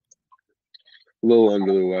A little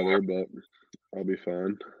under the weather, but I'll be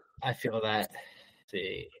fine. I feel that. Let's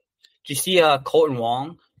see. Did you see Colton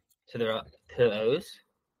Wong to the O's?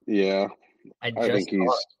 Yeah, I I just think saw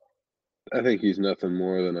he's I think he's nothing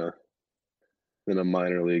more than a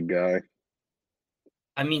minor league guy.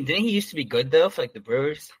 I mean, didn't he used to be good though for like the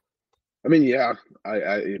Brewers? I mean, yeah,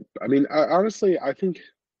 honestly, I think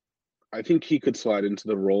he could slide into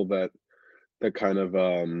the role that kind of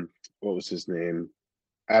what was his name?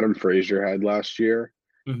 Adam Frazier had last year.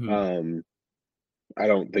 Mm-hmm. Um, I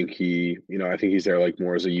don't think I think he's there like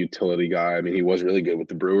more as a utility guy. I mean, he was really good with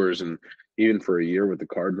the Brewers and even for a year with the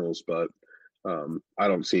Cardinals, but I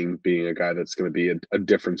don't see him being a guy that's going to be a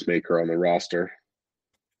difference maker on the roster.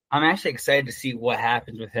 I'm actually excited to see what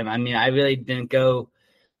happens with him. I mean, I really didn't go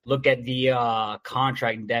look at the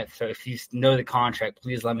contract depth. So if you know the contract,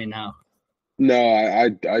 please let me know. No,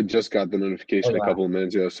 I just got the Oh, notification a wow. couple of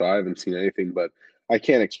minutes ago, so I haven't seen anything. But I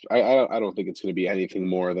can't. I don't think it's going to be anything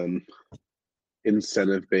more than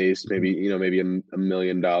incentive based. Maybe $1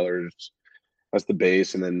 million as the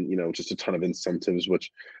base, and then just a ton of incentives,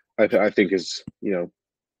 which I think is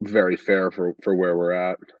very fair for where we're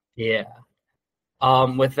at. Yeah.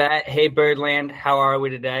 With that, hey Birdland, how are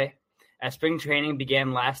we today? As spring training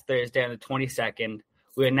began last Thursday on the 22nd,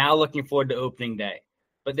 we are now looking forward to opening day,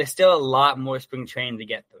 but there's still a lot more spring training to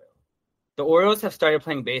get through. The Orioles have started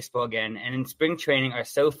playing baseball again, and in spring training are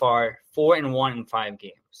so far 4-1 in 5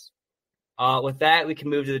 games. With that, we can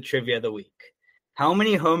move to the trivia of the week. How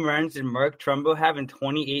many home runs did Mark Trumbo have in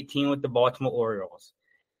 2018 with the Baltimore Orioles?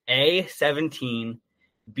 A, 17,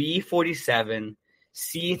 B, 47,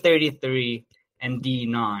 C, 33, and D,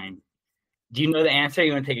 9. Do you know the answer?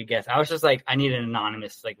 You want to take a guess? I was just like, I need an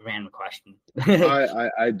anonymous, like, random question.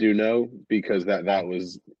 I do know because that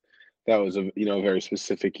was a very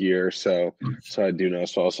specific year, so I do know.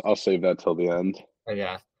 So I'll save that till the end.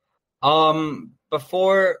 Yeah.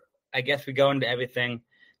 Before I guess we go into everything,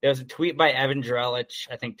 there was a tweet by Evan Drellich,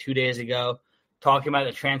 I think 2 days ago, talking about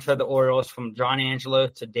the transfer of the Orioles from John Angelo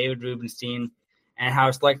to David Rubenstein and how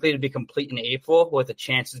it's likely to be complete in April with the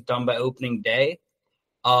chances done by opening day.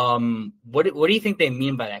 What do you think they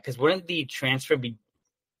mean by that? Because wouldn't the transfer be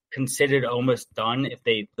considered almost done if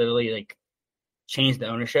they literally like changed the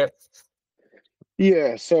ownership?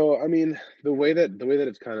 Yeah, so I mean, the way that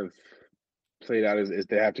it's kind of played out is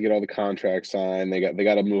they have to get all the contracts signed. They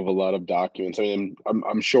got to move a lot of documents. I mean,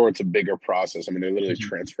 I'm sure it's a bigger process. I mean, they're literally Mhm.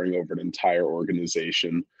 transferring over an entire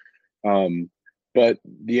organization. Um, but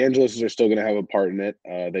the Angeles are still going to have a part in it.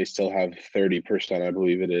 They still have 30%, I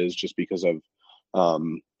believe it is, just because of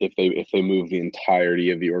if they move the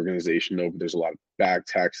entirety of the organization over, there's a lot of back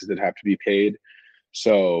taxes that have to be paid.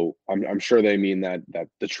 So I'm sure they mean that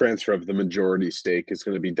the transfer of the majority stake is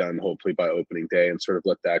going to be done hopefully by opening day and sort of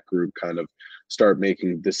let that group kind of start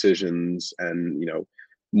making decisions and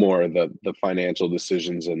more of the financial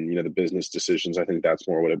decisions and the business decisions. I think that's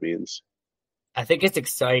more what it means. I think it's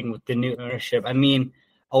exciting with the new ownership. I mean,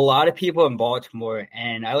 a lot of people in Baltimore,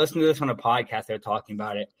 and I listened to this on a podcast, they're talking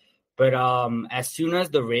about it. But as soon as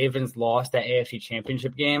the Ravens lost that AFC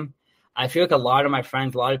Championship game, I feel like a lot of my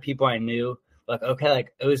friends, a lot of people I knew, like, okay,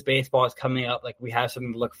 like O's baseball is coming up, like we have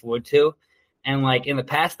something to look forward to. And like in the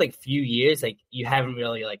past like few years, like you haven't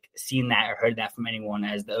really like seen that or heard that from anyone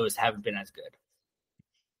as the O's haven't been as good.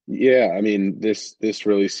 Yeah, I mean this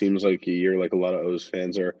really seems like a year like a lot of O's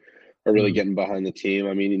fans are really Mm. getting behind the team.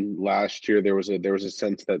 I mean, last year there was a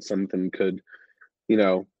sense that something could, you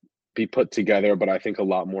know, be put together, but I think a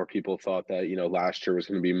lot more people thought that, last year was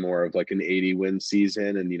going to be more of like an 80 win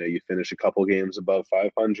season and you finish a couple games above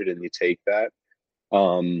 500 and you take that.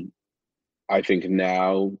 Um I think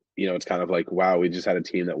now, it's kind of like, wow, we just had a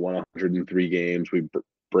team that won 103 games. We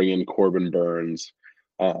bring in Corbin Burns.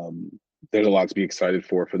 Um, there's a lot to be excited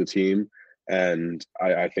for the team. And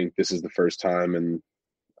I think this is the first time in,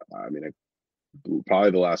 I mean,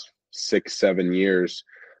 probably the last 6, 7 years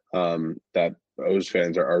that O's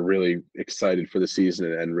fans are really excited for the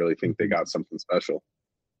season and really think they got something special.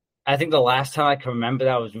 I think the last time I can remember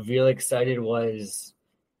that I was really excited was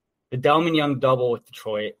the Delman Young double with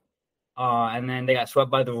Detroit. And then they got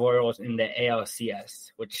swept by the Royals in the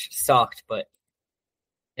ALCS, which sucked, but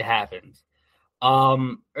it happened.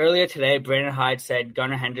 Earlier today, Brandon Hyde said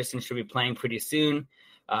Gunnar Henderson should be playing pretty soon,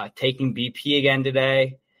 taking BP again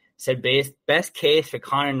today. Said best case for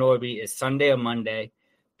Connor Norby is Sunday or Monday.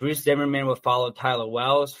 Bruce Zimmerman will follow Tyler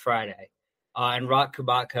Wells Friday. And Rock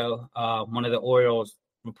Kubatko, one of the Orioles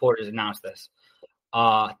reporters, announced this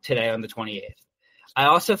today on the 28th. I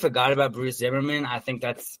also forgot about Bruce Zimmerman. I think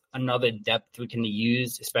that's another depth we can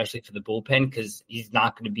use, especially for the bullpen, because he's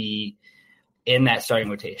not going to be in that starting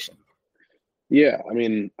rotation. Yeah, I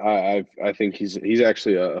mean, I think he's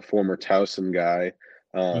actually a former Towson guy.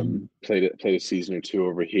 Mhm. Played a season or two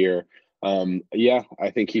over here. Yeah,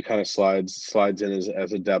 I think he kind of slides in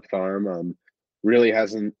as a depth arm. Really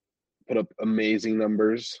hasn't put up amazing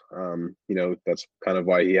numbers. That's kind of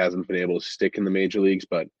why he hasn't been able to stick in the major leagues.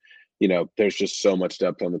 But there's just so much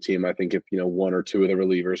depth on the team. I think if one or two of the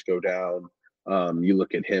relievers go down, you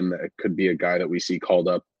look at him, it could be a guy that we see called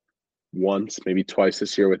up once, maybe twice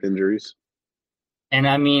this year with injuries. And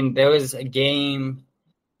I mean, there was a game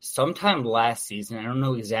sometime last season. I don't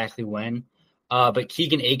know exactly when, but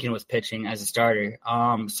Keegan Aiken was pitching as a starter.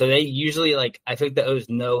 So they usually I think the O's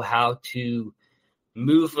know how to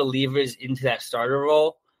move relievers into that starter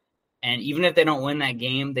role. And even if they don't win that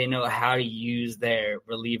game, they know how to use their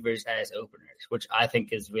relievers as openers, which I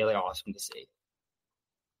think is really awesome to see.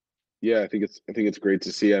 Yeah, I think it's great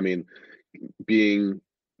to see. I mean, being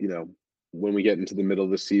you know when we get into the middle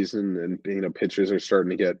of the season and pitchers are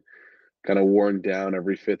starting to get kind of worn down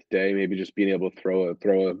every fifth day, maybe just being able to throw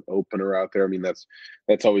a opener out there. I mean, that's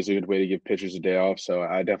always a good way to give pitchers a day off. So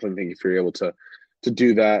I definitely think if you're able to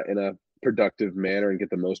do that in a productive manner and get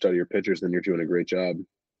the most out of your pitchers, then you're doing a great job.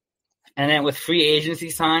 And then with free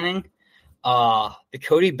agency signing, the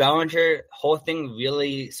Cody Bellinger whole thing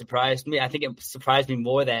really surprised me. I think it surprised me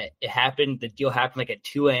more that the deal happened at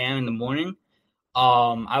 2 a.m. in the morning.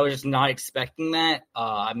 I was just not expecting that.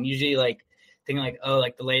 I'm usually thinking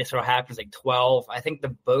the latest will happen is 12. I think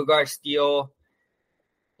the Bogarts deal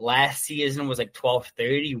last season was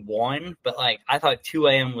 12:31, but I thought 2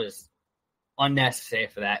 a.m. was unnecessary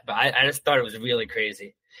for that. But I just thought it was really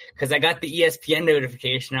crazy because I got the ESPN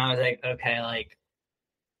notification. I was like, okay,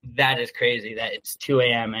 that is crazy that it's 2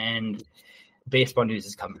 a.m. and baseball news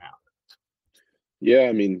is coming out. Yeah,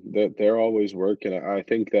 I mean, they're always working. I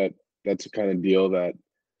think that's a kind of deal that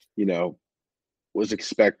you know was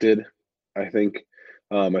expected. I think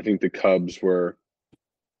I think the Cubs were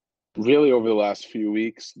really over the last few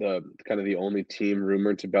weeks the kind of the only team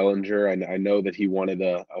rumored to Bellinger. I know that he wanted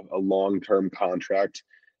a long-term contract.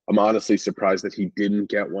 I'm honestly surprised that he didn't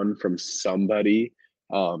get one from somebody.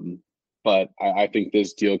 Um, but I think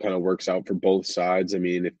this deal kind of works out for both sides. I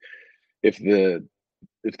mean, if the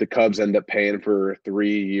if the Cubs end up paying for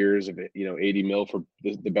 3 years of 80 mil for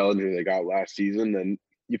the Bellinger they got last season, then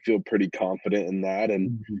you feel pretty confident in that.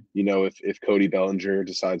 And Mm-hmm. if Cody Bellinger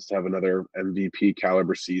decides to have another MVP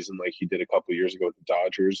caliber season like he did a couple years ago with the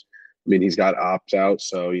Dodgers, I mean he's got opt out,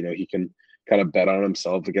 so he can kind of bet on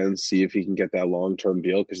himself again, see if he can get that long term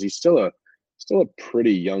deal because he's still a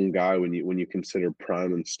pretty young guy when you consider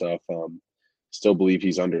prime and stuff. Still believe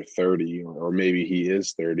he's under 30 or maybe he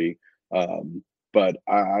is 30. Um, but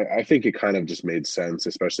I think it kind of just made sense,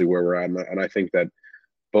 especially where we're at. And I think that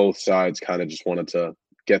both sides kind of just wanted to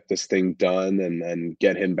get this thing done and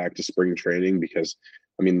get him back to spring training because,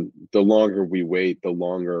 I mean, the longer we wait, the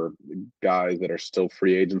longer guys that are still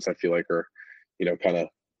free agents, I feel like are, kind of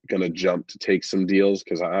going to jump to take some deals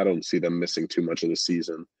because I don't see them missing too much of the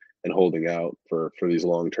season and holding out for these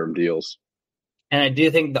long-term deals. And I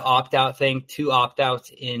do think the opt out thing, 2 opt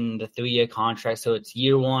outs in the 3 year contract. So it's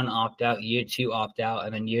year 1 opt out, year 2 opt out,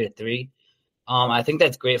 and then year 3. I think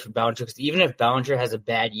that's great for Bellinger because even if Bellinger has a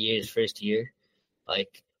bad year his first year,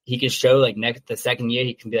 he can show next the second year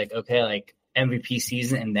he can be okay, MVP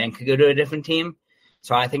season and then could go to a different team.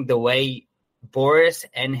 So I think the way Boris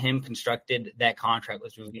and him constructed that contract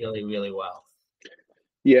was really, really well.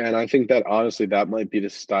 Yeah, and I think that honestly, that might be the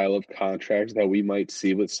style of contract that we might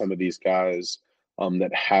see with some of these guys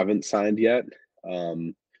that haven't signed yet.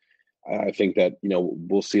 Um, I think that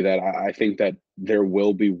we'll see that. I think that there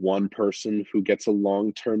will be one person who gets a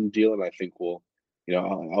long-term deal, and I think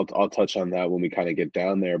I'll touch on that when we kind of get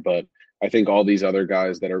down there. But I think all these other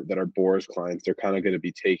guys that are Boris clients, they're kind of going to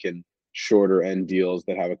be taking shorter end deals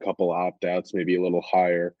that have a couple opt-outs, maybe a little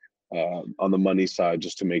higher on the money side,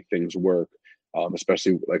 just to make things work.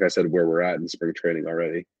 Especially like I said, where we're at in spring training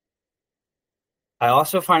already. I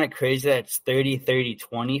also find it crazy that it's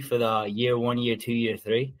 30-30-20 for the year 1, year 2, year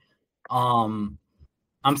 3. Um,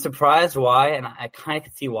 I'm surprised why, and I kind of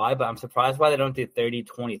can see why, but I'm surprised why they don't do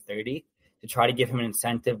 30-20-30 to try to give him an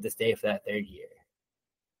incentive to stay for that third year.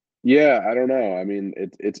 Yeah, I don't know. I mean,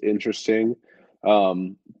 it's interesting,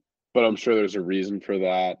 um, but I'm sure there's a reason for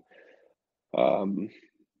that. Um,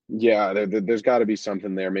 yeah, there's got to be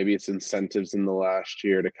something there. Maybe it's incentives in the last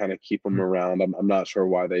year to kind of keep them around. I'm not sure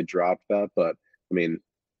why they dropped that, but I mean,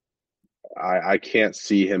 I can't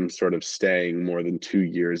see him sort of staying more than 2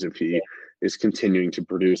 years if he is continuing to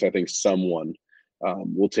produce. I think someone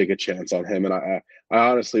will take a chance on him, and I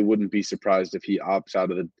honestly wouldn't be surprised if he opts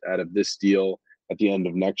out of this deal at the end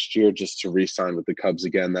of next year just to re-sign with the Cubs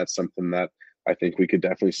again. That's something that I think we could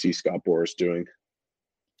definitely see Scott Boras doing.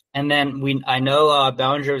 And then I know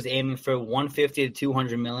Bellinger was aiming for 150 to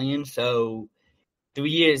 200 million. So 3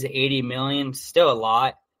 years, 80 million, still a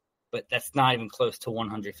lot, but that's not even close to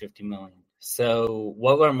 150 million. So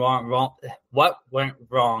what went wrong? What went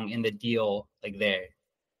wrong in the deal, like there?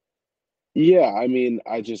 Yeah, I mean,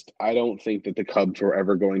 I don't think that the Cubs were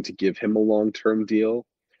ever going to give him a long-term deal.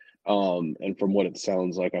 And from what it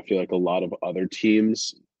sounds like, I feel like a lot of other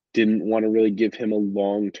teams didn't want to really give him a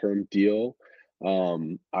long-term deal.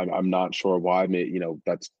 I'm not sure why.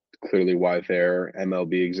 That's clearly why they're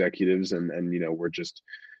MLB executives, and we're just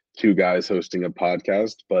two guys hosting a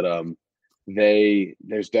podcast. But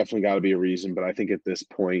there's definitely got to be a reason. But I think at this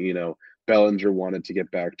point, Bellinger wanted to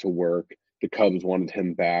get back to work. The Cubs wanted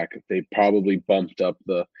him back. They probably bumped up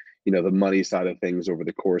the money side of things over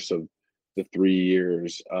the course of the 3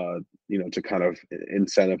 years, to kind of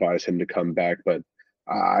incentivize him to come back. But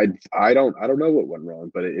I don't know what went wrong,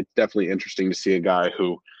 but it's definitely interesting to see a guy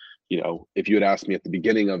who, if you had asked me at the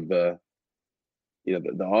beginning of the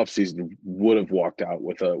offseason, would have walked out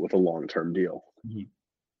with a long-term deal. Mhm.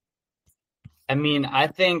 I mean, I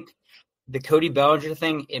think the Cody Bellinger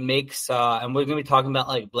thing, it makes, and we're going to be talking about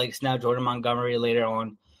like Blake Snell, Jordan Montgomery later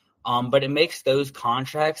on, but it makes those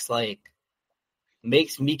contracts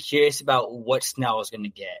makes me curious about what Snell is going to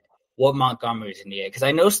get, what Montgomery is going to get. Because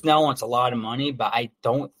I know Snell wants a lot of money, but I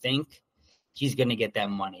don't think he's going to get that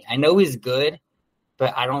money. I know he's good,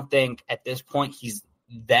 but I don't think at this point he's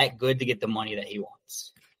that good to get the money that he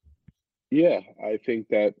wants. Yeah, I think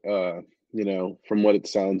that from what it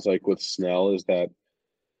sounds like with Snell is that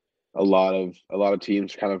a lot of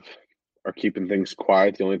teams kind of are keeping things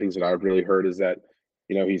quiet. The only things that I've really heard is that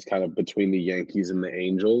he's kind of between the Yankees and the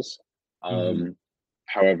Angels. Mm-hmm.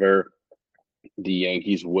 However, the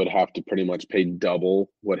Yankees would have to pretty much pay double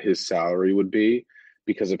what his salary would be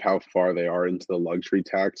because of how far they are into the luxury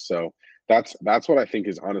tax. So that's what I think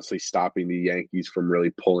is honestly stopping the Yankees from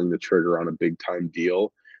really pulling the trigger on a big time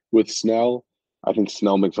deal with Snell. I think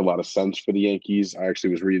Snell makes a lot of sense for the Yankees. I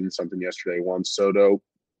actually was reading something yesterday. Juan Soto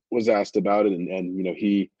was asked about it, and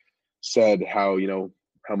he said how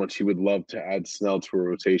much he would love to add Snell to a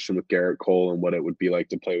rotation with Garrett Cole and what it would be like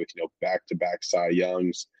to play with back to back Cy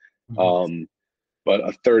Youngs. Mm-hmm. Um, but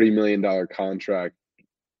a $30 million contract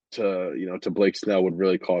to Blake Snell would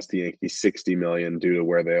really cost the Yankees $60 million due to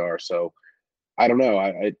where they are. So I don't know.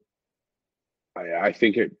 I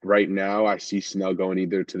think right now I see Snell going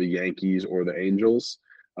either to the Yankees or the Angels.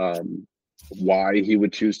 Um, why he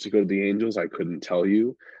would choose to go to the Angels, I couldn't tell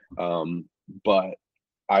you. But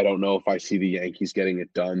I don't know if I see the Yankees getting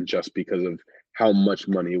it done just because of how much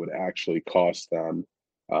money it would actually cost them.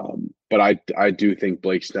 But I do think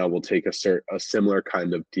Blake Snell will take a similar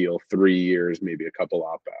kind of deal, 3 years, maybe a couple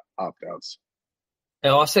opt outs. I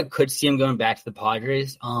also could see him going back to the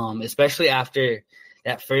Padres, especially after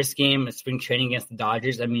that first game of spring training against the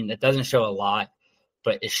Dodgers. I mean, that doesn't show a lot,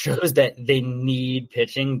 but it shows that they need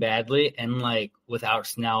pitching badly. And like without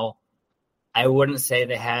Snell, I wouldn't say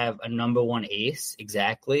they have a number one ace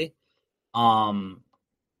exactly,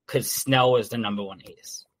 because Snell was the number one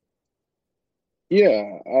ace.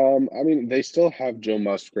 Yeah, I mean they still have Joe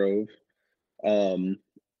Musgrove. Um,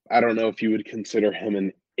 I don't know if you would consider him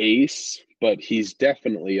an ace, but he's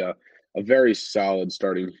definitely a very solid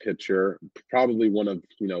starting pitcher. Probably one of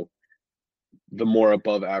the more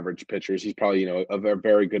above average pitchers. He's probably a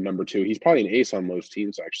very good number two. He's probably an ace on most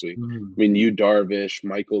teams actually. Mm-hmm. I mean, you Darvish,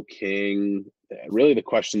 Michael King. Really, the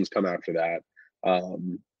questions come after that.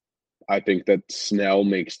 Um, I think that Snell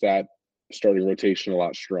makes that starting rotation a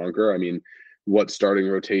lot stronger. I mean, what starting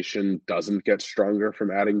rotation doesn't get stronger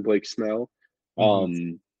from adding Blake Snell? Mm-hmm.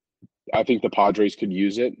 Um, I think the Padres could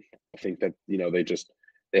use it. I think that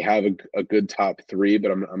they have a good top three,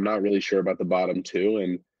 but I'm not really sure about the bottom two.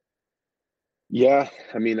 And yeah,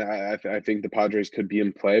 I mean, I think the Padres could be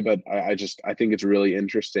in play, but I think it's really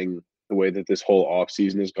interesting the way that this whole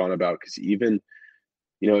offseason has gone about because even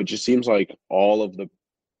it just seems like all of the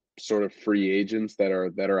sort of free agents that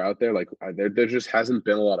are out there, like there just hasn't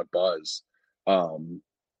been a lot of buzz um,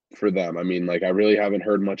 for them. I mean, like I really haven't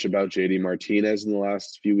heard much about JD Martinez in the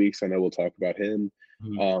last few weeks. I know we'll talk about him.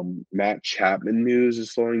 Mm-hmm. Matt Chapman news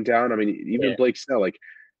is slowing down. I mean, even Yeah. Blake Snell, like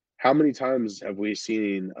how many times have we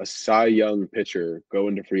seen a Cy Young pitcher go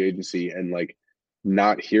into free agency and like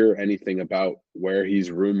not hear anything about where he's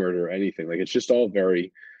rumored or anything? Like it's just all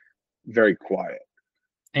very, very quiet.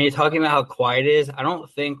 And you're talking about how quiet it is. I don't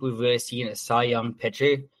think we've really seen a Cy Young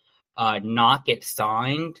pitcher not get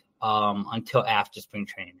signed until after spring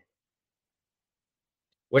training,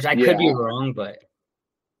 which I could Yeah, be wrong, but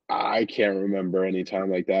I can't remember any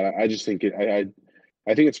time like that. I just think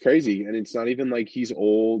I think it's crazy, and it's not even like he's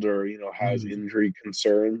old or has Mhm. injury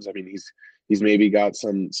concerns. I mean, he's maybe got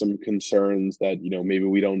some concerns that maybe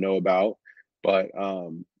we don't know about, but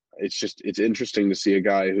it's interesting to see a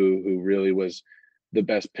guy who really was the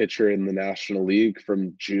best pitcher in the National League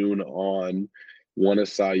from June on, won a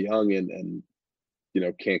Cy Young, and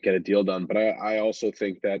can't get a deal done. But I also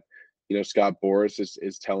think that Scott Boras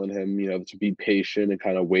is telling him to be patient and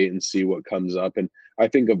kind of wait and see what comes up, and I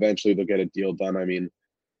think eventually they'll get a deal done. I mean,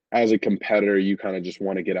 as a competitor, you kind of just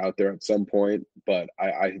want to get out there at some point. But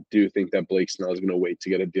I do think that Blake Snell is going to wait to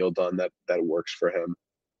get a deal done that works for him.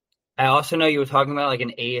 I also know you were talking about like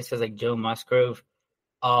an ace as like Joe Musgrove.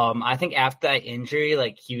 I think after that injury,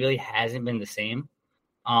 like he really hasn't been the same.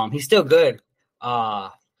 He's still good, uh,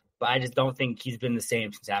 but I just don't think he's been the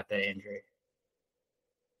same since after that injury.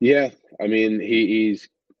 Yeah, I mean he's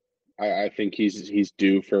I think he's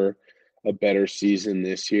due for a better season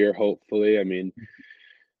this year, hopefully. I mean,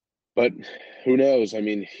 but who knows? I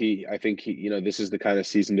mean, I think this is the kind of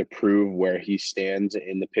season to prove where he stands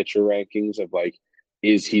in the pitcher rankings of like,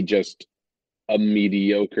 is he just a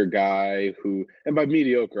mediocre guy who, and by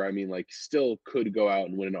mediocre, I mean like still could go out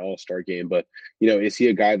and win an all-star game, but is he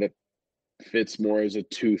a guy that fits more as a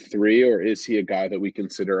 2-3, or is he a guy that we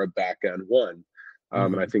consider a back end one?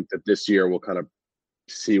 And I Mhm. think that this year we'll kind of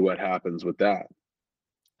see what happens with that.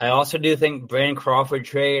 I also do think Brandon Crawford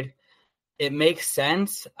trade, it makes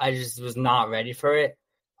sense. I just was not ready for it.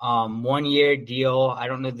 1 year deal. I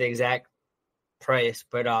don't know the exact price,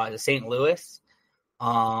 but the St. Louis.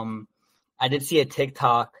 Um, I did see a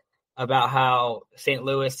TikTok about how St.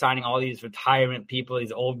 Louis signing all these retirement people,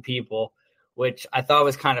 these old people, which I thought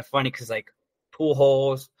was kind of funny because like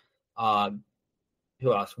Pujols, uh,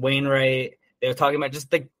 who else? Wainwright. They were talking about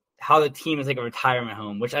just like how the team is like a retirement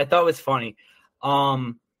home, which I thought was funny.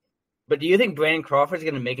 Um, but do you think Brandon Crawford is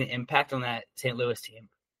going to make an impact on that St. Louis team?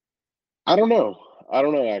 I don't know. I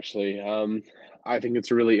don't know actually. I think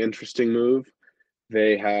it's a really interesting move.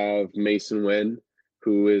 They have Mason Wynn,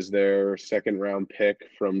 who is their second round pick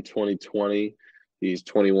from 2020. He's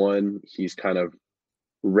 21. He's kind of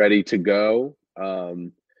ready to go.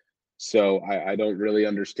 So I don't really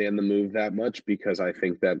understand the move that much because I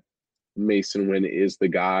think that Mason Wynn is the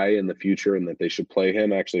guy in the future and that they should play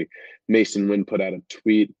him. Actually, Mason Wynn put out a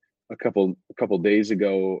tweet a couple days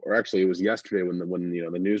ago, or actually it was yesterday when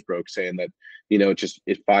the news broke, saying that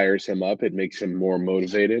it fires him up, it makes him more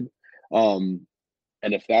motivated. Um,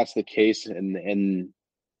 and if that's the case, and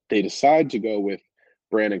they decide to go with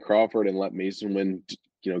Brandon Crawford and let Mason Wynn,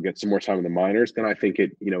 get some more time in the minors, then I think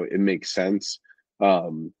it makes sense.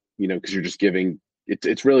 Because you're just giving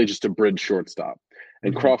it's really just a bridge shortstop.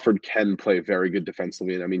 And Mm-hmm. Crawford can play very good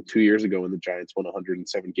defensively. And I mean, 2 years ago when the Giants won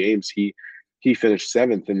 107 games, he finished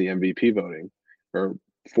seventh in the MVP voting, or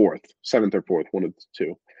fourth, seventh or fourth, one of the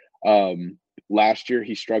two. Last year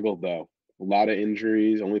he struggled though. A lot of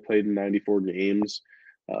injuries, only played in 94 games.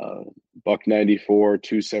 Uh, Buck 94,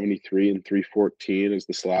 273, and 314 is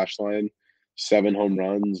the slash line. 7 home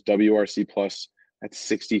runs, WRC plus at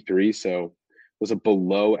 63. So was a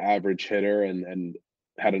below average hitter and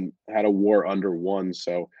had a WAR under one.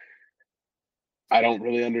 So I don't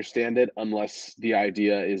really understand it unless the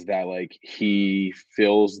idea is that like he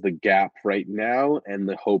fills the gap right now, and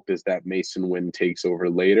the hope is that Mason Wynn takes over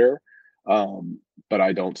later. Um, but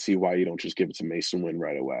I don't see why you don't just give it to Mason Wynn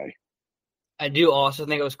right away. I do also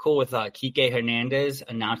think it was cool with Kike Hernandez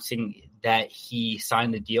announcing that he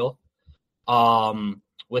signed the deal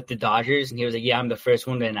with the Dodgers, and he was like, "Yeah, I'm the first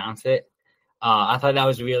one to announce it." I thought that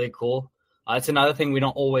was really cool. It's another thing we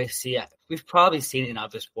don't always see. We've probably seen it in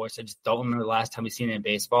other sports. I just don't remember the last time we've seen it in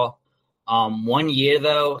baseball. 1 year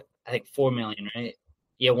though, I think 4 million, right?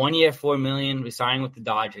 Yeah, 1 year, 4 million. We signed with the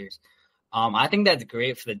Dodgers. I think that's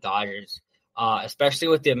great for the Dodgers, especially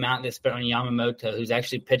with the amount they spent on Yamamoto, who's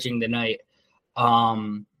actually pitching tonight.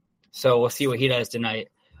 Um, so we'll see what he does tonight.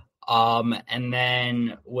 And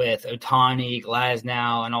then with Otani,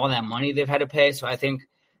 Glasnow, and all that money they've had to pay, so I think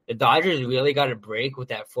the Dodgers really got a break with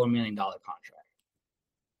that $4 million contract.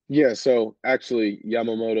 Yeah, so actually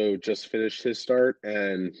Yamamoto just finished his start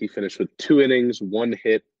and he finished with 2 innings, 1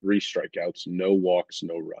 hit, 3 strikeouts, no walks,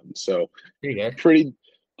 no runs. So Pretty good. pretty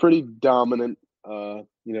pretty dominant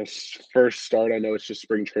first start. I know it's just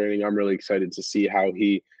spring training. I'm really excited to see how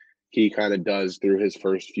he kind of does through his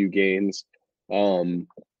first few games. Um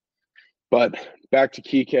but back to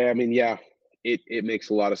Kike, I mean, yeah, it makes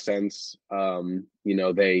a lot of sense.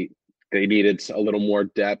 They needed a little more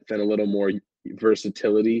depth and a little more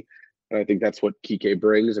versatility. And I think that's what Kike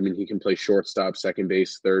brings. I mean, he can play shortstop, second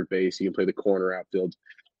base, third base. He can play the corner outfield.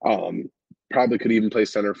 Um, Probably could even play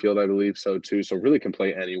center field, I believe so too. So really can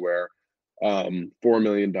play anywhere. $4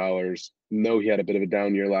 million. No, he had a bit of a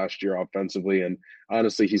down year last year offensively, and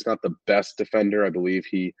honestly, he's not the best defender. I believe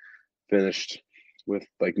he finished with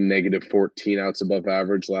like negative 14 outs above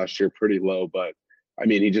average last year, pretty low. But I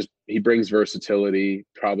mean, he brings versatility.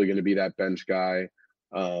 Probably going to be that bench guy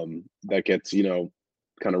that gets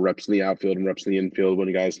kind of reps in the outfield and reps in the infield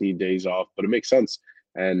when guys need days off. But it makes sense.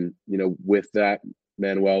 And with that,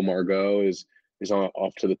 Manuel Margot is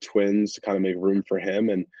off to the Twins to kind of make room for him,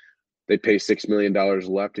 and they pay $6 million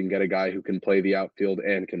left and get a guy who can play the outfield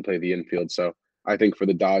and can play the infield. So I think for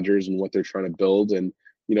the Dodgers and what they're trying to build and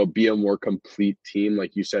be a more complete team,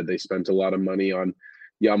 like you said, they spent a lot of money on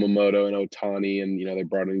Yamamoto and Otani, and they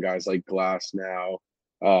brought in guys like Glass now.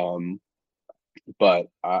 But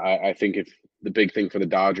I think if the big thing for the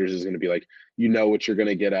Dodgers is going to be like, what you're going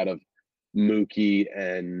to get out of Mookie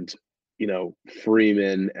and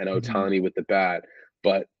Freeman and Otani with the bat,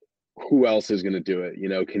 but who else is going to do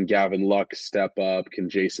it? Can Gavin Luck step up? Can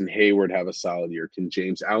Jason Hayward have a solid year? Can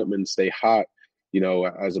James Outman stay hot?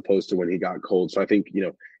 As opposed to when he got cold. So I think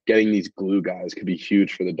getting these glue guys could be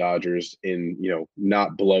huge for the Dodgers in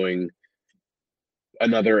not blowing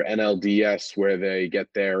another NLDS where they get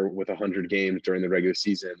there with 100 games during the regular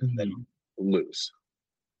season and then lose.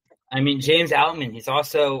 I mean, James Outman,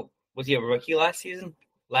 was he a rookie last season?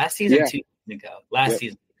 Last season, yeah. 2 seasons ago. Last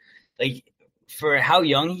season. Like, for how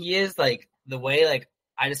young he is, like, the way, like,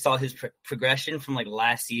 I just saw his progression from, like,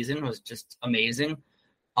 last season was just amazing.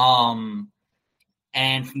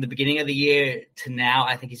 And from the beginning of the year to now,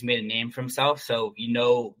 I think he's made a name for himself. So,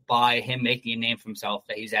 by him making a name for himself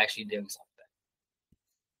that he's actually doing something.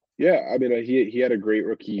 Yeah, I mean, he had a great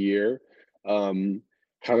rookie year. Kind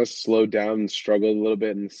of slowed down and struggled a little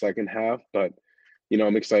bit in the second half, but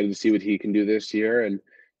I'm excited to see what he can do this year, and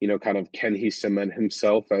kind of can he cement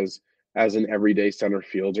himself as an everyday center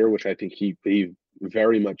fielder, which I think he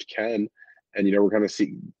very much can. And we're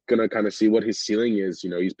gonna kind of see what his ceiling is.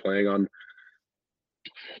 He's playing on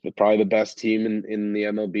probably the best team in the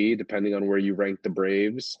MLB, depending on where you rank the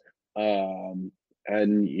Braves.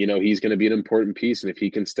 And he's going to be an important piece, and if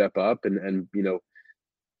he can step up and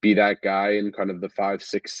be that guy in kind of the 5,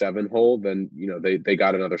 6, 7 hole, then they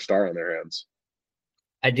got another star on their hands.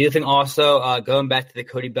 I do think also going back to the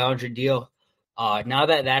Cody Bellinger deal, now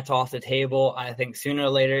that that's off the table, I think sooner or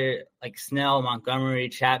later, like Snell, Montgomery,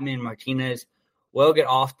 Chapman, Martinez will get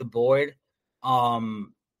off the board.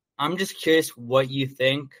 I'm just curious what you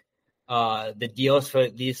think the deals for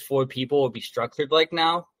these 4 people will be structured like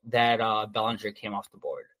now that Bellinger came off the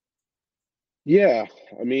board. Yeah,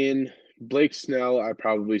 I mean, Blake Snell, I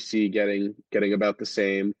probably see getting about the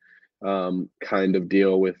same kind of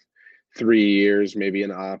deal with 3 years, maybe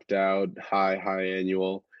an opt-out, high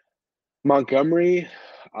annual. Montgomery,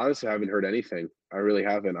 honestly, I haven't heard anything. I really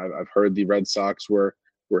haven't. I've heard the Red Sox were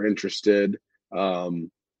interested, and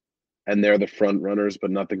they're the front runners,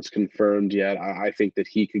 but nothing's confirmed yet. I think that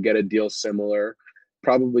he could get a deal similar,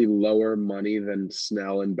 probably lower money than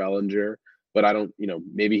Snell and Bellinger, but I don't,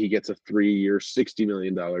 maybe he gets a 3-year, $60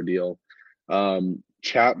 million deal.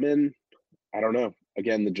 Chapman, I don't know.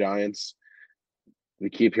 Again, the Giants, we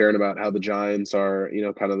keep hearing about how the Giants are,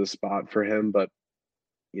 kind of the spot for him, but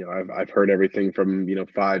I've heard everything from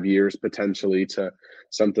 5 years potentially to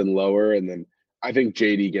something lower, and then I think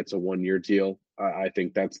JD gets a 1-year deal. I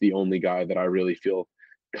think that's the only guy that I really feel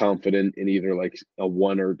confident in either like a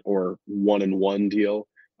 1 or 1-and-1 deal,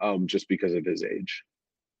 just because of his age.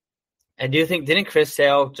 I do think, didn't Chris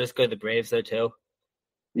Sale just go to the Braves though too?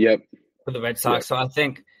 Yep. For the Red Sox. Yep. So I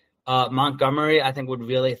think Montgomery, I think, would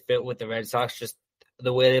really fit with the Red Sox, just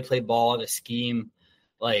the way they play ball, the scheme.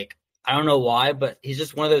 Like, I don't know why, but he's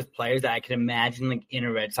just one of those players that I can imagine like in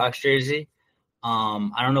a Red Sox jersey. I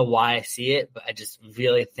don't know why I see it, but I just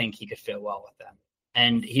really think he could fit well with them.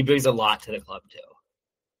 And he brings a lot to the club too.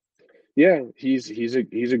 Yeah, he's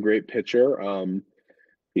a great pitcher.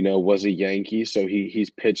 Was a Yankee, so he's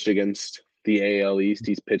pitched against the AL East.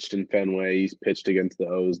 He's pitched in Fenway. He's pitched against the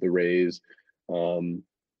O's, the Rays, the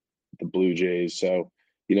Blue Jays. So,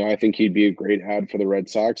 I think he'd be a great add for the Red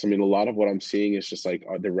Sox. I mean, a lot of what I'm seeing is just like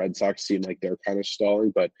the Red Sox seem like they're kind of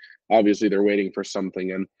stalling, but obviously they're waiting for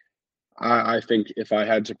something. And I think if I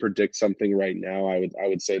had to predict something right now, I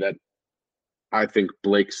would say that I think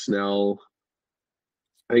Blake Snell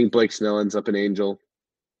ends up an Angel.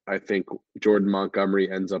 I think Jordan Montgomery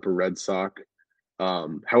ends up a Red Sox.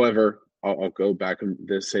 However, I'll go back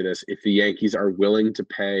and say this. If the Yankees are willing to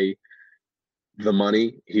pay the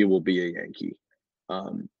money, he will be a Yankee.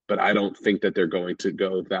 But I don't think that they're going to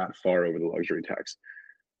go that far over the luxury tax.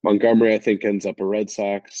 Montgomery, I think, ends up a Red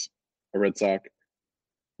Sox.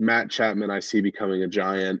 Matt Chapman, I see becoming a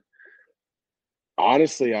Giant.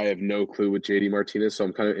 Honestly, I have no clue with JD Martinez, so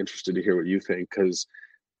I'm kind of interested to hear what you think because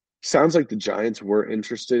sounds like the Giants were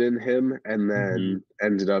interested in him and Mm-hmm. then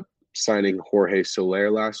ended up signing Jorge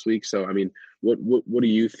Soler last week. So, I mean, what do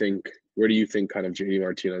you think? Where do you think kind of JD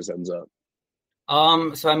Martinez ends up?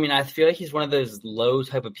 So I mean, I feel like he's one of those low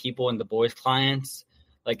type of people in the boys clients.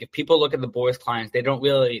 Like if people look at the boys clients, they don't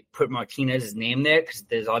really put Martinez's name there because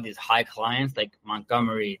there's all these high clients like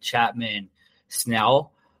Montgomery, Chapman,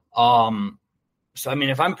 Snell. Um, so I mean,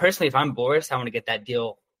 if I'm Boris, I want to get that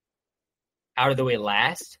deal out of the way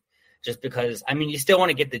last, just because I mean, you still want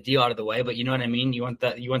to get the deal out of the way, but you know what I mean. You want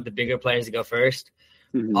the bigger players to go first.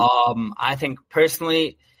 Hmm. I think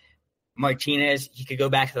personally, Martinez, he could go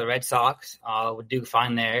back to the Red Sox. Would do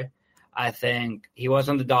fine there. I think he was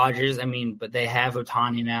on the Dodgers. I mean, but they have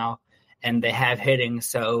Otani now, and they have hitting.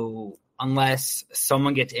 So unless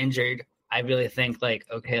someone gets injured, I really think like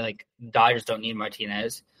okay, like Dodgers don't need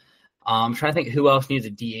Martinez. I'm trying to think who else needs a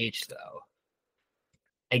DH though.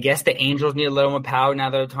 I guess the Angels need a little more power now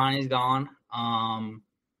that Otani's gone.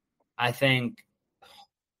 I think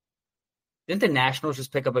didn't the Nationals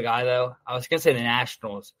just pick up a guy though? I was gonna say the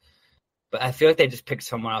Nationals, but I feel like they just picked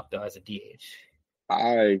someone up though as a DH.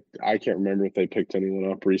 I can't remember if they picked anyone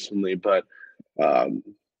up recently, but um,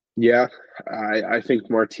 yeah, I think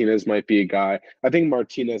Martinez might be a guy. I think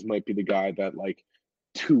Martinez might be the guy that like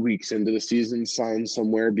 2 weeks into the season signs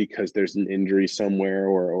somewhere because there's an injury somewhere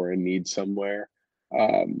or a need somewhere.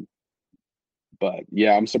 Um, but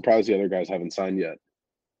yeah, I'm surprised the other guys haven't signed yet.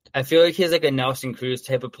 I feel like he's like a Nelson Cruz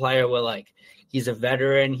type of player where like he's a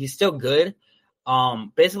veteran, he's still good.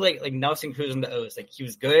 Basically like Nelson Cruz in the O's, like he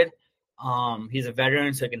was good. He's a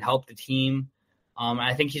veteran, so he can help the team.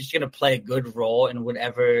 I think he's just gonna play a good role in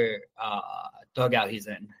whatever dugout he's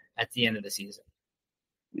in at the end of the season.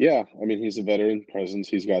 Yeah, I mean he's a veteran presence.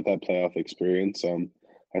 He's got that playoff experience.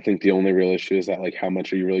 I think the only real issue is that like how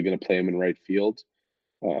much are you really going to play him in right field?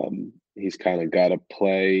 He's kind of got to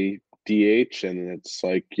play DH, and it's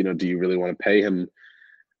like do you really want to pay him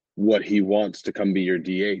what he wants to come be your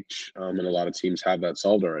DH? And a lot of teams have that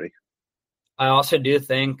solved already. I also do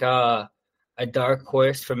think a dark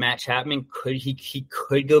horse for Matt Chapman he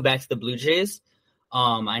could go back to the Blue Jays.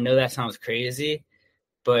 I know that sounds crazy,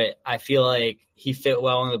 but I feel like he fit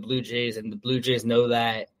well in the Blue Jays, and the Blue Jays know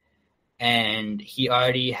that. And he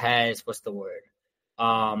already has what's the word?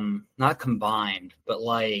 Not combined, but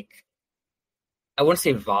like I wouldn't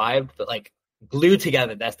say vibed, but like glued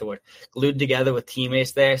together. That's the word. Glued together with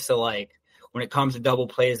teammates there. So like when it comes to double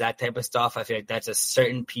plays, that type of stuff, I feel like that's a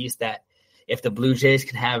certain piece that if the Blue Jays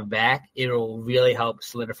can have back, it'll really help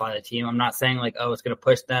solidify the team. I'm not saying like, oh, it's going to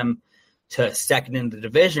push them to second in the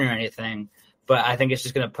division or anything, but I think it's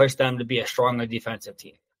just going to push them to be a stronger defensive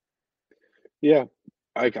team. Yeah,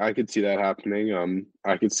 I could see that happening.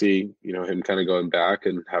 I could see him kind of going back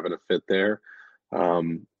and having a fit there.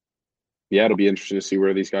 Um, yeah, it'll be interesting to see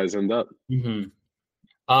where these guys end up.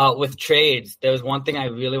 Mm-hmm. With trades, there was one thing I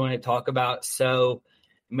really want to talk about. So,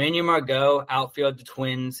 Manuel Margot outfield the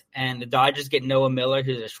Twins, and the Dodgers get Noah Miller,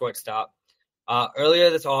 who's a shortstop. Earlier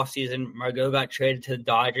this offseason, Margot got traded to the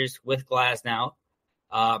Dodgers with Glasnow.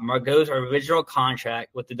 Margot's original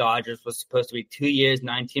contract with the Dodgers was supposed to be 2 years,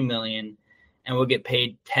 $19 million, and will get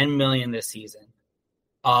paid $10 million this season.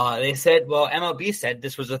 They said, well, MLB said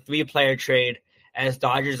this was a 3-player trade, as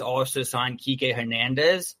Dodgers also signed Kike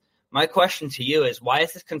Hernandez. My question to you is, why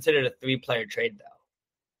is this considered a 3-player trade, though?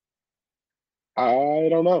 I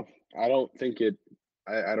don't know. I don't think it.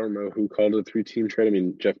 I don't know who called it a three-team trade. I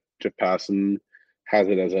mean, Jeff Passan has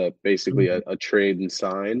it as a basically Mm-hmm. a trade and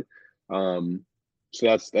sign.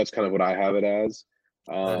 So that's kind of what I have it as.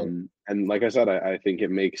 Right. And like I said, I think it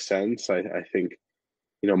makes sense. I think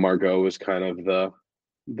Margot was kind of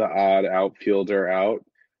the odd outfielder out.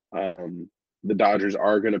 Um, the Dodgers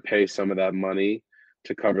are going to pay some of that money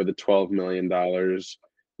to cover the $12 million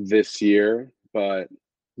this year, but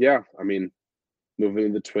yeah, I mean moving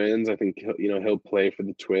to the Twins. I think he'll play for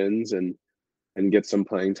the Twins and get some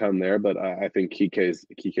playing time there. But I think Kike is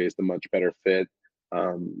the much better fit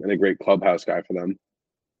and a great clubhouse guy for them.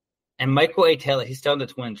 And Michael A. Taylor, he's still in the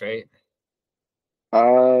Twins, right?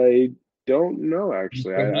 I don't know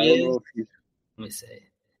actually. So I he don't is. know if he's Let me see.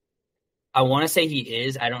 I want to say he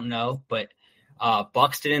is. I don't know, but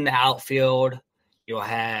Buxton in the outfield. You'll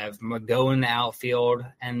have Margot in the outfield,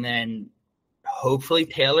 and then hopefully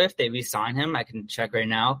Taylor if they re-sign him. I can check right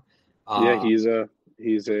now. yeah Uh,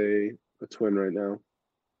 he's a Twin right now.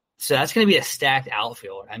 so that's going to be a stacked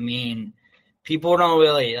outfield. I mean, people don't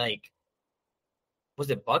really like. Was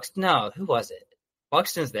it Buxton? No, who was it?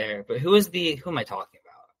 Buxton's there, but who am I talking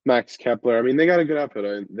about? Max Kepler. I mean, they got a good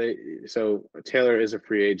outfit. So Taylor is a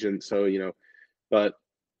free agent, so but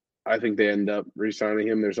I think they end up re-signing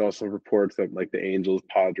him. There's also reports that like the Angels,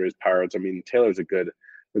 Padres, Pirates. I mean, Taylor's a good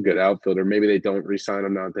outfielder. Maybe they don't re-sign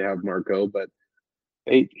him now that they have Margot, but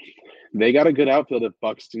they they got a good outfield if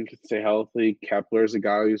Buxton can stay healthy. Kepler's a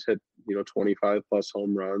guy who's hit 25 plus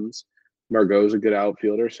home runs. Margot's a good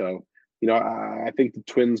outfielder, so I think the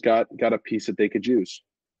Twins got a piece that they could use.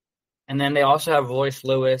 And then they also have Royce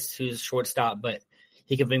Lewis, who's shortstop, but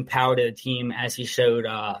he can bring power to the team as he showed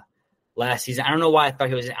last season. I don't know why I thought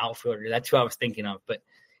he was an outfielder. That's who I was thinking of, but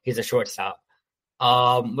he's a shortstop.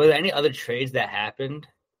 Were there any other trades that happened?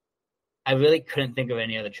 I really couldn't think of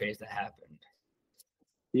any other trades that happened.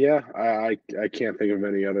 Yeah, I can't think of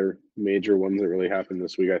any other major ones that really happened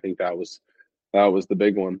this week. I think that was the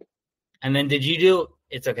big one. And then did you do –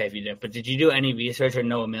 it's okay if you did, but did you do any research on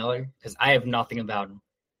Noah Miller? Because I have nothing about him.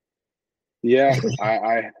 Yeah,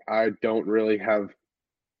 I don't really have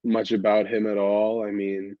much about him at all. I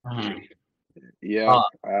mean, yeah,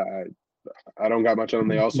 Uh, I don't got much on him.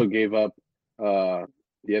 They also gave up.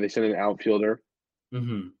 They sent an outfielder.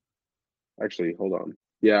 mm-hmm. Actually, hold on.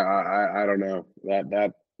 Yeah, I don't know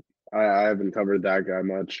that I haven't covered that guy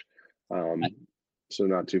much, so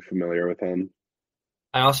not too familiar with him.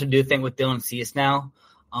 I also do think with Dylan Cease now,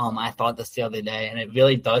 I thought this the other day, and it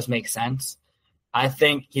really does make sense. I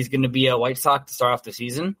think he's going to be a White Sox to start off the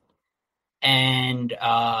season, and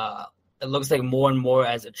it looks like more and more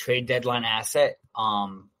as a trade deadline asset.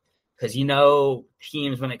 Because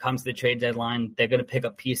teams when it comes to the trade deadline, they're going to pick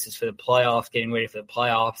up pieces for the playoffs, getting ready for the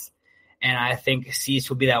playoffs, and I think Cease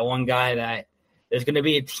will be that one guy that there's going to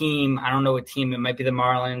be a team. I don't know what team. It might be the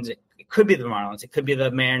Marlins. It could be the Marlins. It could be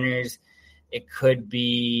the Mariners. It could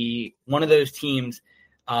be one of those teams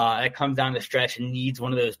that comes down the stretch and needs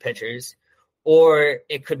one of those pitchers. Or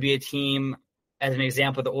it could be a team, as an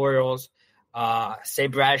example, the Orioles, say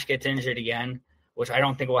Bradish gets injured again, which I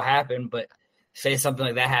don't think will happen, but say something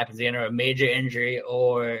like that happens again, or a major injury,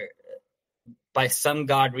 or by some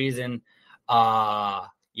god reason,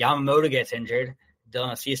 Yamamoto gets injured,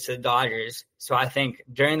 Dylan Cease to the Dodgers. So I think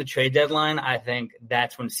during the trade deadline, I think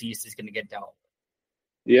that's when Cease is going to get dealt.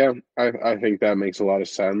 Yeah, I think that makes a lot of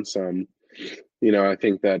sense. I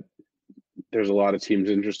think that there's a lot of teams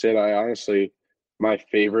interested. I honestly, my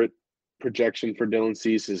favorite projection for Dylan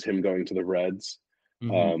Cease is him going to the Reds.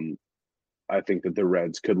 Mm-hmm. I think that the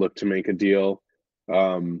Reds could look to make a deal.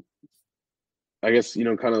 I guess,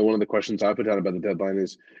 kind of one of the questions I put down about the deadline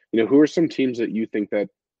is, who are some teams that you think that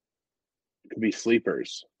could be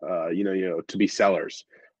sleepers, to be sellers?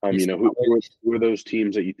 Who are those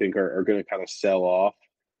teams that you think are going to kind of sell off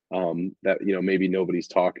that, maybe nobody's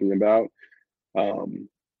talking about?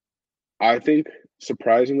 I think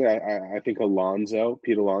surprisingly, I think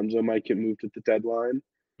Pete Alonso might get moved at the deadline.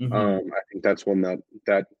 Mm-hmm. I think that's one that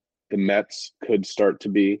the Mets could start to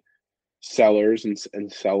be sellers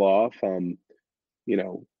and sell off. Who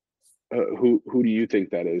do you think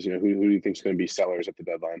that is? Who do you think is going to be sellers at the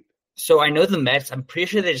deadline? So I know the Mets, I'm pretty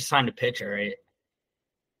sure they just signed a pitcher, right?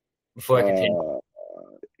 Before I continue.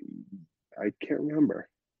 I can't remember.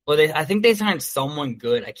 Well, I think they signed someone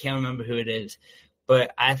good. I can't remember who it is.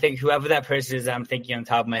 But I think whoever that person is, I'm thinking on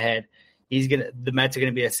top of my head, the Mets are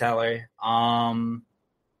gonna be a seller. I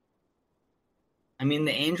mean,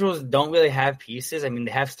 the Angels don't really have pieces. I mean,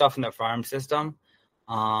 they have stuff in their farm system.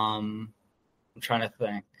 I'm trying to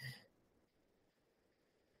think.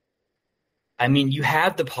 I mean, you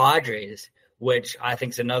have the Padres, which I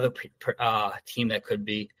think is another team that could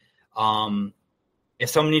be. If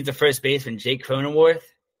someone needs a first baseman, Jake Cronenworth,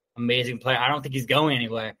 amazing player. I don't think he's going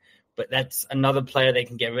anywhere, but that's another player they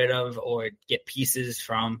can get rid of or get pieces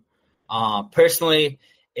from. Personally,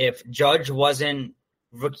 if Judge wasn't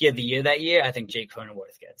Rookie of the Year that year, I think Jake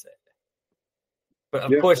Cronenworth gets it. But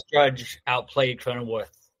of course, Judge outplayed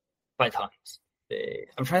Cronenworth by tons.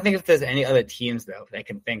 I'm trying to think if there's any other teams though that I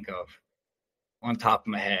can think of on top of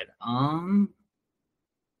my head.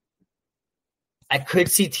 I could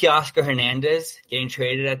see Teoscar Hernandez getting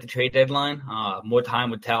traded at the trade deadline. More time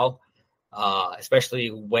would tell, especially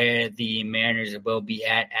where the Mariners will be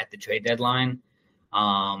at the trade deadline,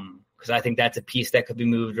 because I think that's a piece that could be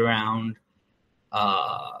moved around.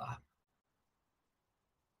 The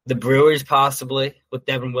Brewers possibly with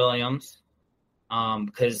Devin Williams,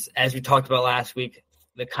 because as we talked about last week,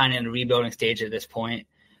 they're kind of in the rebuilding stage at this point.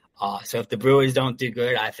 So if the Brewers don't do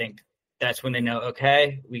good, I think that's when they know,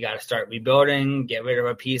 okay, we got to start rebuilding, get rid of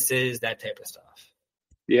our pieces, that type of stuff.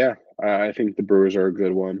 Yeah, I think the Brewers are a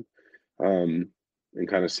good one, and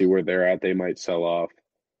kind of see where they're at. They might sell off,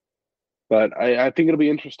 but I think it'll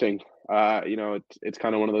be interesting. It's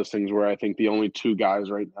kind of one of those things where I think the only two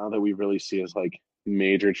guys right now that we really see as like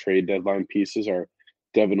major trade deadline pieces are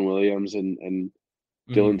Devin Williams and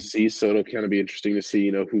Dylan Mm-hmm. Cease. So it'll kind of be interesting to see,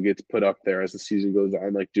 who gets put up there as the season goes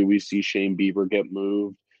on. Like, do we see Shane Bieber get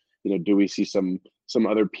moved? Do we see some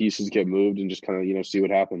other pieces get moved and just kind of, see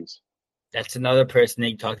what happens? That's another person that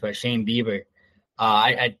you talked about, Shane Bieber.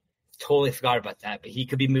 I totally forgot about that, but he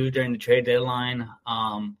could be moved during the trade deadline.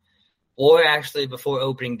 Or actually before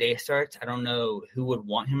opening day starts. I don't know who would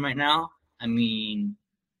want him right now. I mean,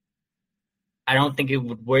 I don't think it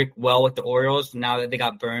would work well with the Orioles now that they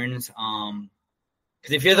got Burns.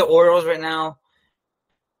 Because if you're the Orioles right now,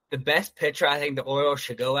 the best pitcher I think the Orioles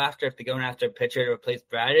should go after if they're going after a pitcher to replace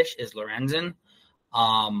Bradish is Lorenzen.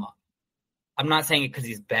 Um, I'm not saying it because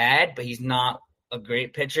he's bad, but he's not a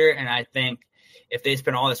great pitcher. And I think if they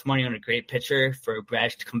spend all this money on a great pitcher for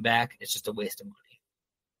Bradish to come back, it's just a waste of money.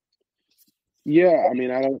 Yeah, I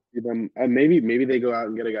mean, I don't see them. And maybe they go out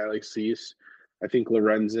and get a guy like Cease. I think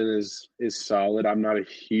Lorenzen is solid. I'm not a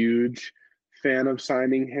huge fan of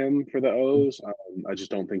signing him for the O's. I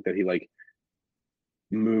just don't think that he like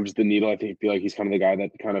moves the needle. I feel like he's kind of the guy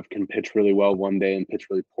that kind of can pitch really well one day and pitch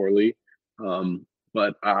really poorly.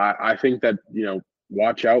 But I think that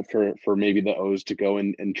watch out for maybe the O's to go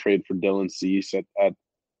and trade for Dylan Cease at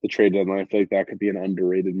the trade deadline. I feel like that could be an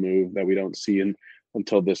underrated move that we don't see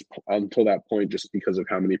until that point, just because of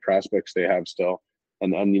how many prospects they have still,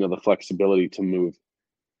 and the flexibility to move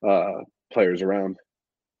players around.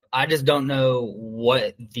 I just don't know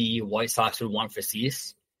what the White Sox would want for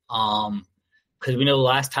Cease. Because we know the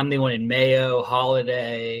last time they wanted Mayo,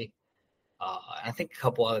 Holiday, I think a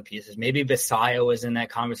couple other pieces. Maybe Basayo was in that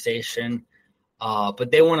conversation.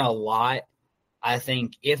 But they want a lot. I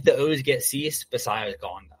think if the O's get Cease, Basayo is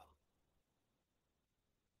gone,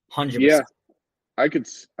 though. 100%. Yeah, I could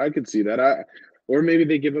see that. Or maybe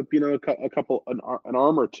they give up a couple an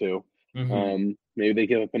arm or two. Mm-hmm. Maybe they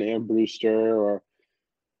give up an Am Brewster, or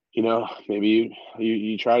maybe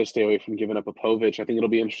you try to stay away from giving up a Povich. I think it'll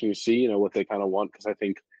be interesting to see what they kind of want, because I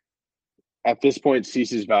think at this point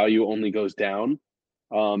Cease's value only goes down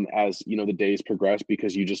as the days progress,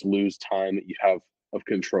 because you just lose time that you have of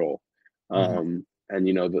control. Mm-hmm.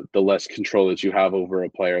 And the less control that you have over a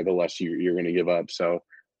player, the less you're going to give up. So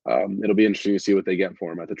it'll be interesting to see what they get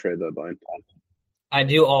for him at the trade deadline. I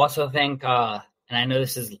do also think, and I know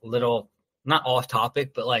this is a little not off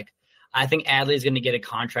topic, but I think Adley's going to get a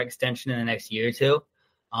contract extension in the next year or two.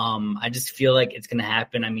 I just feel like it's going to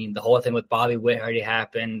happen. I mean, the whole thing with Bobby Witt already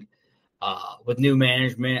happened. With new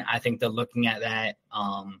management, I think they're looking at that.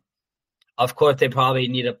 Of course, they probably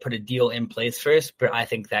need to put a deal in place first, but I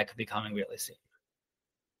think that could be coming really soon.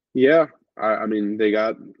 Yeah, I mean they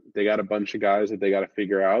got a bunch of guys that they got to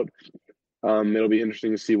figure out. It'll be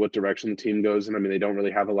interesting to see what direction the team goes in. I mean, they don't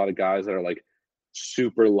really have a lot of guys that are like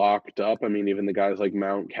super locked up. I mean, even the guys like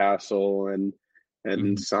Mountcastle and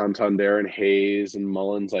Mm-hmm. Santander and Hayes and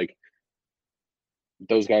Mullins, like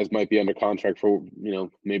those guys might be under contract for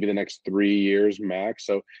maybe the next 3 years max.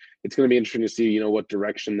 So it's going to be interesting to see what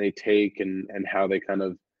direction they take and how they kind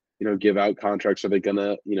of give out contracts. Are they going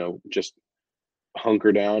to just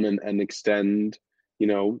hunker down and extend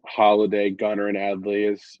Holiday, Gunner, and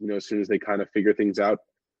Adley as soon as they kind of figure things out?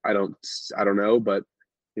 I don't know, but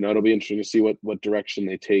it'll be interesting to see what direction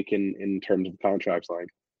they take in terms of contracts. Like,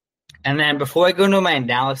 And then before I go into my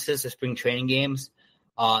analysis of spring training games,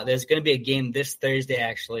 there's going to be a game this Thursday,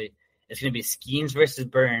 actually. It's going to be Skeens versus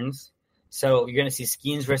Burns. So you're going to see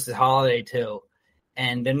Skeens versus Holiday, too.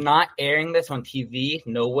 And they're not airing this on TV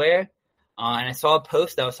nowhere. And I saw a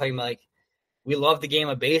post that was talking about, we love the game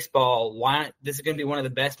of baseball. Why not? This is going to be one of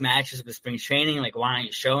the best matches of the spring training. Why aren't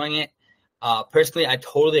you showing it? Personally, I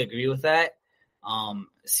totally agree with that.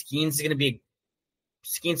 Skeens is going to be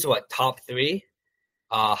Skeens to top 3.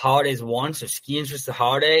 Holiday's 1, so Skeens versus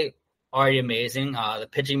Holiday, already amazing. The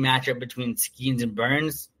pitching matchup between Skeens and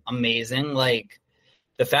Burns, amazing.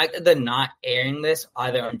 The fact that they're not airing this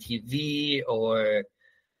either on TV or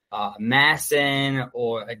Masson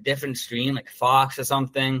or a different stream like Fox or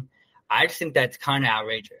something, I just think that's kind of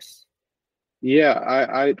outrageous.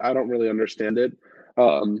 yeah, I don't really understand it.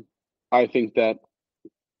 I think that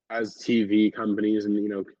as TV companies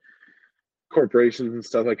and corporations and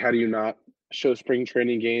stuff, like, how do you not show spring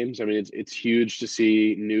training games? I mean, it's huge to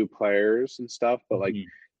see new players and stuff, but like Mm-hmm.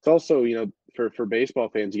 it's also for baseball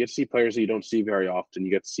fans, you get to see players that you don't see very often.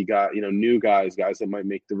 You get to see new guys that might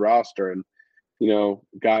make the roster, and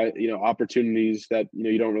opportunities that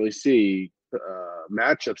you don't really see,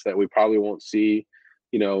 matchups that we probably won't see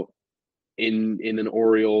in an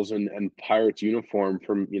Orioles and Pirates uniform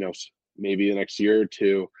from maybe the next year or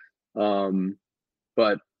two.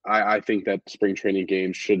 But I think that spring training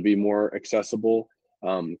games should be more accessible,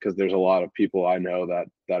 because there's a lot of people I know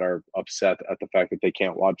that are upset at the fact that they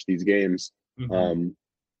can't watch these games. Mm-hmm.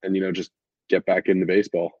 and just get back into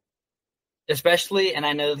baseball. Especially, and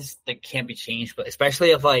I know this like can't be changed, but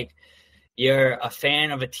especially if like you're a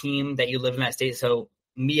fan of a team that you live in that state. So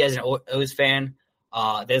me as an O's fan,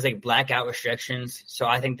 there's like blackout restrictions. So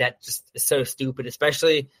I think that just is so stupid,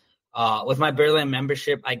 especially with my Berlin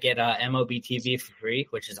membership, I get MLB TV for free,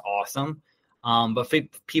 which is awesome. But for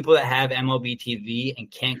people that have MLB TV and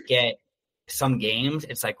can't get some games,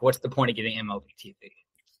 it's like, what's the point of getting MLB TV?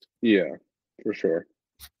 Yeah, for sure.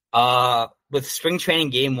 With spring training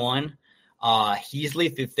game one,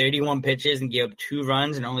 Heasley threw 31 pitches and gave up 2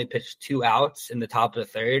 runs and only pitched 2 outs in the top of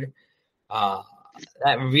the third.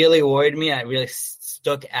 That really worried me. That really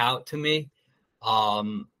stuck out to me.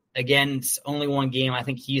 Again, it's only one game. I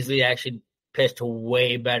think Heasley actually pitched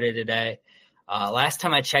way better today. Last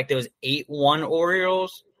time I checked, it was 8-1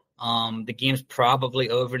 Orioles. The game's probably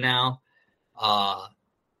over now.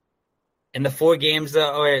 In the 4 games,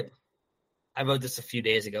 though, I wrote this a few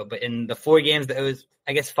days ago, but in the 4 games, the O's,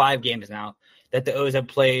 I guess 5 games now, that the O's have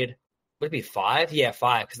played, would it be 5? Yeah,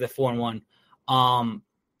 5, because they're 4-1.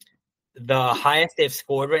 The highest they've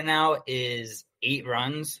scored right now is 8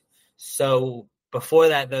 runs. So before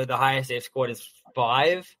that, though, the highest they've scored is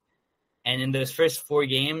 5. And in those first 4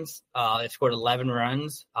 games, they scored 11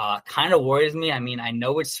 runs. Kind of worries me. I mean, I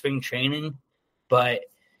know it's spring training, but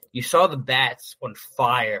you saw the bats on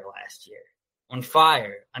fire last year. On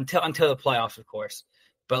fire until the playoffs, of course.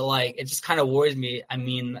 But, like, it just kind of worries me. I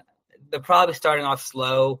mean, they're probably starting off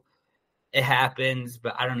slow. It happens,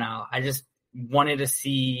 but I don't know. I just wanted to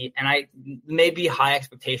see, and I maybe high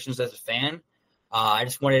expectations as a fan. I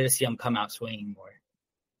just wanted to see them come out swinging more.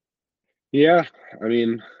 Yeah, I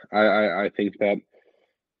mean, I think that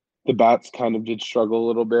the bats kind of did struggle a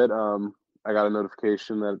little bit. I got a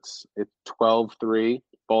notification that it's 12-3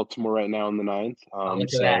 Baltimore right now in the ninth.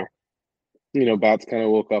 Look at that. So bats kind of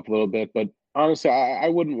woke up a little bit, but honestly, I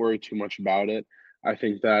wouldn't worry too much about it. I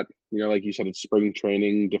think that like you said, it's spring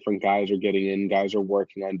training. Different guys are getting in. Guys are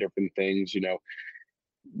working on different things.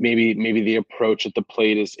 Maybe the approach at the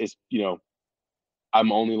plate is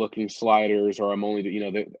I'm only looking sliders, or I'm only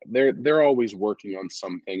they're always working on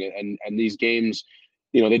something, and these games,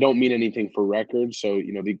 they don't mean anything for records. So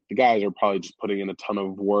the guys are probably just putting in a ton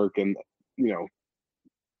of work and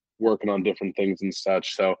working on different things and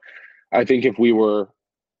such. So I think if we were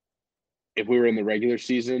in the regular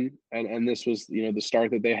season and this was the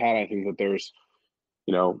start that they had, I think that there's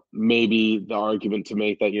maybe the argument to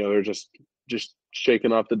make that they're just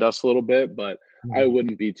shaking off the dust a little bit, but I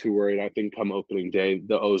wouldn't be too worried. I think come opening day,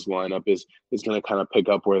 the O's lineup is going to kind of pick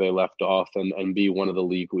up where they left off and be one of the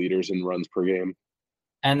league leaders in runs per game.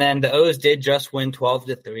 And then the O's did just win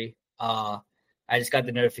 12-3. I just got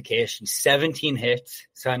the notification, 17 hits.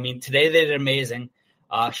 So I mean, today they did amazing.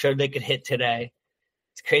 Showed they could hit today.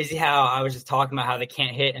 It's crazy how I was just talking about how they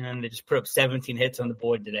can't hit, and then they just put up 17 hits on the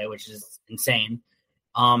board today, which is insane,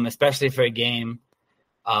 especially for a game.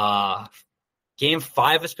 Game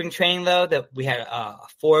 5 of spring training, though, that we had a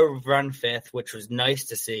 4-run fifth, which was nice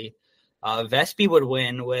to see. Vespi would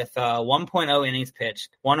win with 1.0 innings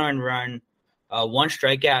pitched, 1 earned run, 1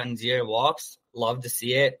 strikeout, and 0 walks. Love to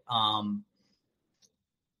see it.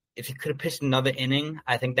 If he could have pitched another inning,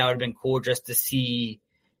 I think that would have been cool just to see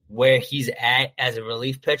where he's at as a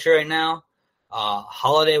relief pitcher right now.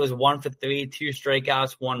 Holiday was 1 for 3, 2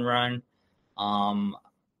 strikeouts, 1 run.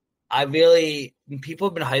 People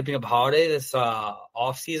have been hyping up Holiday this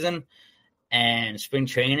offseason and spring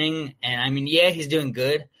training. And I mean, yeah, he's doing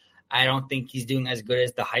good. I don't think he's doing as good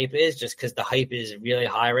as the hype is, just because the hype is really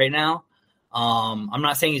high right now. I'm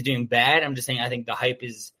not saying he's doing bad. I'm just saying I think the hype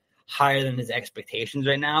is higher than his expectations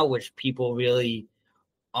right now, which people really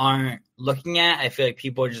aren't looking at. I feel like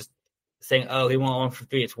people are just saying, oh, he went 1 for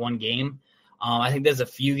 3. It's one game. I think there's a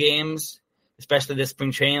few games, especially this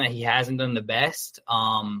spring training, that he hasn't done the best.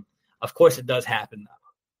 Of course, it does happen,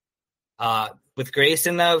 though. With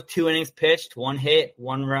Grayson, though, 2 innings pitched, 1 hit,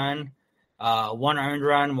 1 run, 1 earned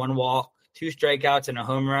run, 1 walk, 2 strikeouts, and a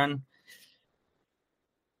home run.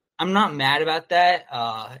 I'm not mad about that.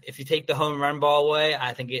 If you take the home run ball away,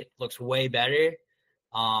 I think it looks way better.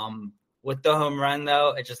 With the home run,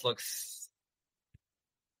 though, it just looks,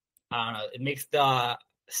 I don't know, it makes the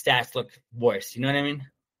stats look worse. You know what I mean?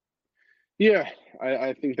 Yeah,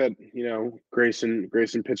 I think that Grayson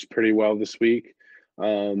pitched pretty well this week.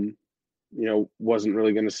 Wasn't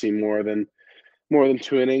really going to see more than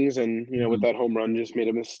 2 innings, and with that home run, just made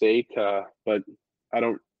a mistake. But I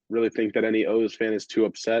don't really think that any O's fan is too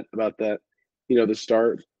upset about that. The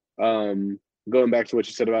start. Going back to what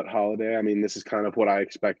you said about Holiday, I mean, this is kind of what I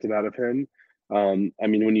expected out of him. I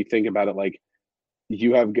mean, when you think about it, like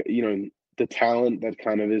you have the talent that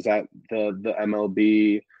kind of is at the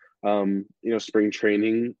MLB Spring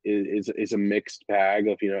training is a mixed bag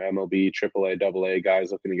of, MLB, AAA, AA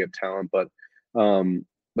guys looking to get talent. But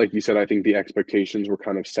like you said, I think the expectations were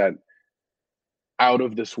kind of set out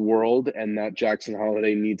of this world, and that Jackson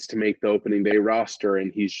Holiday needs to make the opening day roster,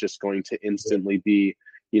 and he's just going to instantly be,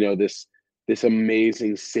 this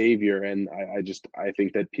amazing savior. And I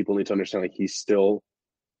think that people need to understand, like, he's still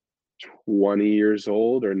 20 years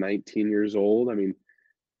old or 19 years old. I mean,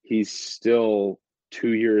 he's still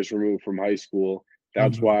 2 years removed from high school.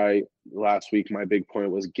 That's Mhm. why last week my big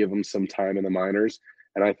point was give him some time in the minors.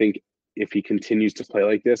 And I think if he continues to play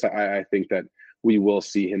like this, I think that we will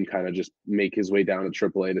see him kind of just make his way down to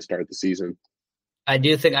AAA to start the season. I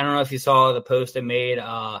do think, I don't know if you saw the post I made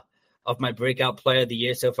of my breakout player of the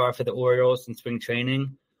year so far for the Orioles in spring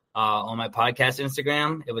training on my podcast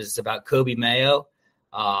Instagram. It was about Kobe Mayo.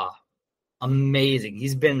 Amazing.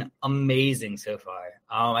 He's been amazing so far.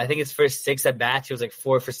 I think his first 6 at bats, he was like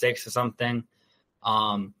 4 for 6 or something.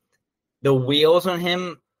 The wheels on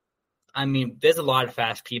him, I mean, there's a lot of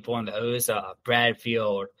fast people in the O's.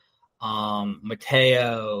 Bradfield,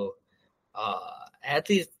 Mateo, at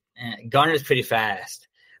least Garner's pretty fast.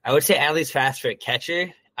 I would say at least fast for a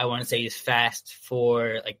catcher. I want to say he's fast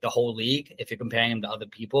for like the whole league if you're comparing him to other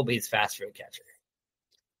people, but he's fast for a catcher.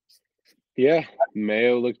 Yeah,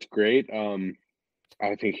 Mayo looked great.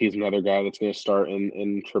 I think he's another guy that's going to start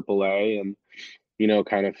in AAA and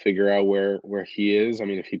kind of figure out where he is. I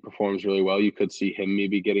mean, if he performs really well, you could see him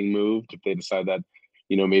maybe getting moved if they decide that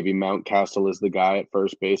maybe Mountcastle is the guy at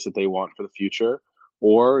first base that they want for the future,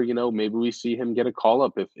 or maybe we see him get a call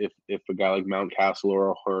up if a guy like Mountcastle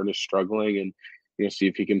or Ahern is struggling, and see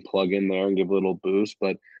if he can plug in there and give a little boost.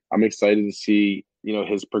 But I'm excited to see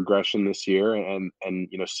his progression this year and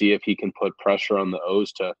see if he can put pressure on the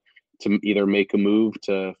O's to either make a move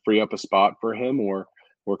to free up a spot for him or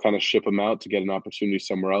kind of ship him out to get an opportunity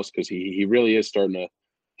somewhere else, because he really is starting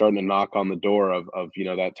to knock on the door of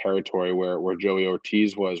that territory where Joey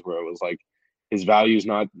Ortiz was, where it was like his value's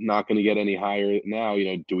not going to get any higher now.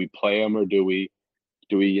 Do we play him or do we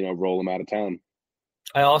roll him out of town?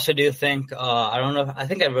 I also do think, I don't know, I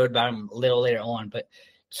think I wrote about him a little later on, but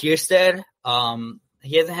Kierstead,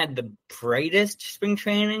 he hasn't had the brightest spring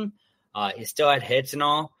training. He still had hits and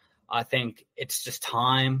all. I think it's just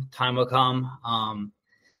time. Time will come.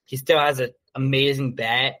 He still has an amazing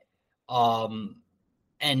bat. And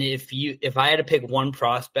if I had to pick one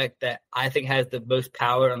prospect that I think has the most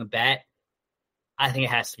power on the bat, I think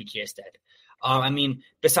it has to be Kierstead. I mean,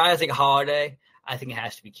 besides like Holiday, I think it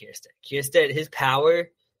has to be Kierstead. Kierstead, his power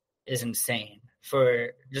is insane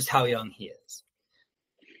for just how young he is.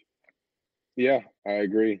 Yeah, I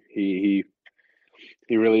agree. He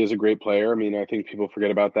really is a great player. I mean, I think people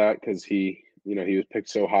forget about that because he was picked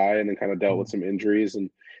so high and then kind of dealt with some injuries and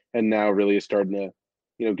now really is starting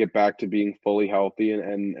to get back to being fully healthy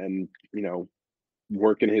and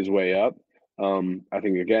working his way up. I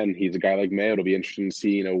think again he's a guy like Mayo. It'll be interesting to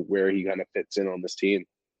see where he kind of fits in on this team.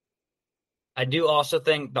 I do also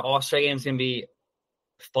think the All-Star game is going to be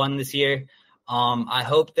fun this year. I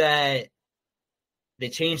hope that they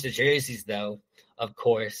change the jerseys, though, of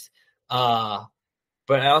course.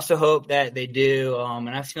 But I also hope that they do, and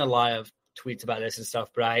I've seen a lot of tweets about this and stuff,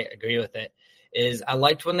 but I agree with it, is I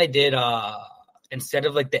liked when they did, instead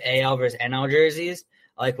of like the AL versus NL jerseys,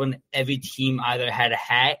 I like when every team either had a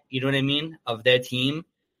hat, you know what I mean, of their team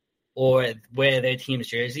or wear their team's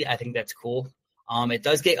jersey. I think that's cool. It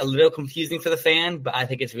does get a little confusing for the fan, but I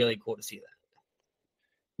think it's really cool to see that.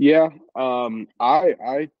 Yeah,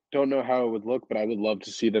 I don't know how it would look, but I would love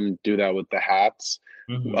to see them do that with the hats,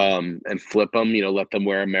 Mm-hmm. and flip them. Let them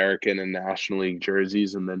wear American and National League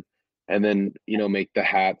jerseys, and then make the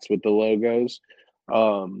hats with the logos,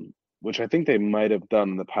 which I think they might have done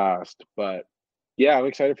in the past. But yeah, I'm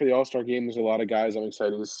excited for the All-Star game. There's a lot of guys I'm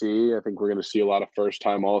excited to see. I think we're going to see a lot of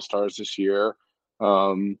first-time All-Stars this year,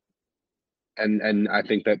 and I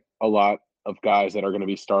think that a lot of guys that are going to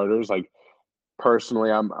be starters, like. Personally,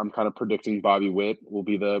 I'm kind of predicting Bobby Witt will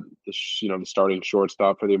be the starting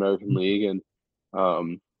shortstop for the American League, and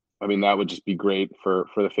I mean that would just be great for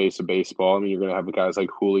the face of baseball. I mean, you're going to have guys like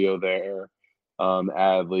Julio there,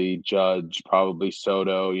 Adley, Judge, probably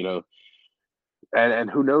Soto, and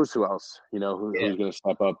who knows who else, Yeah, who's going to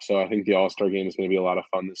step up. So I think the All-Star game is going to be a lot of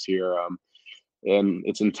fun this year, and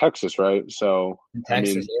it's in Texas, right? So in I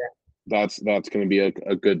Texas, mean yeah. that's going to be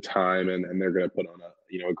a good time, and they're going to put on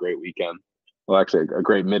a great weekend. Well, actually, a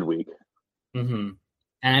great midweek. Mm-hmm.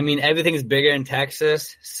 And I mean, everything's bigger in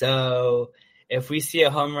Texas. So if we see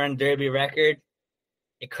a home run derby record,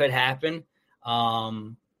 it could happen. What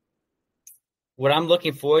I'm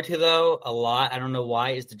looking forward to, though, a lot, I don't know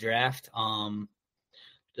why, is the draft.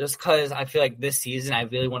 just because I feel like this season I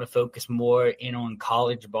really want to focus more in on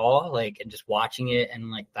college ball, like, and just watching it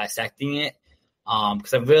and like dissecting it.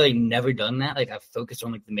 Because I've really never done that. Like, I've focused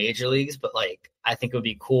on like the major leagues, but like I think it would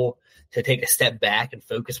be cool to take a step back and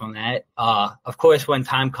focus on that. Of course, when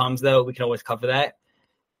time comes, though, we can always cover that.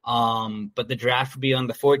 But the draft will be on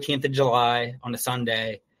the 14th of July on a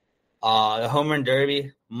Sunday. The home run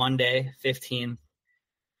derby Monday 15th,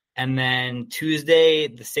 and then Tuesday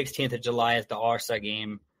the 16th of July is the All-Star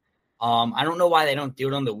game. I don't know why they don't do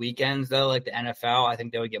it on the weekends though, like the NFL. I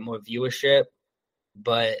think they would get more viewership,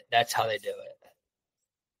 but that's how they do it.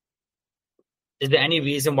 Is there any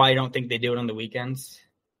reason why you don't think they do it on the weekends?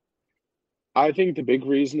 I think the big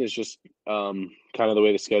reason is just kind of the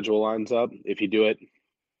way the schedule lines up. If you do it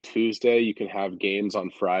Tuesday, you can have games on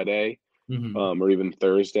Friday, Mm-hmm. or even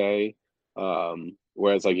Thursday.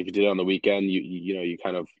 Whereas like if you did it on the weekend, you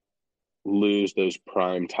kind of lose those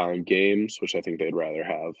prime time games, which I think they'd rather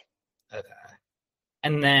have. Okay.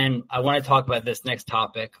 And then I want to talk about this next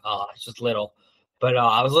topic. It's just little, but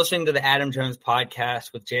I was listening to the Adam Jones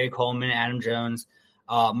podcast with Jerry Coleman, Adam Jones.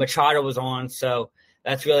 Machado was on, so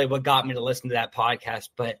that's really what got me to listen to that podcast.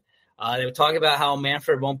 But they were talking about how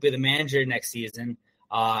Manfred won't be the manager next season,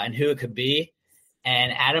 and who it could be.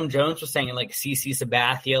 And Adam Jones was saying like CC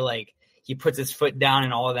Sabathia, like he puts his foot down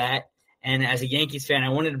and all of that. And as a Yankees fan, I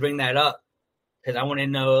wanted to bring that up because I want to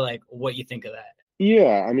know like what you think of that.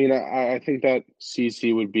 Yeah, I mean, I think that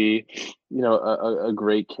CC would be, a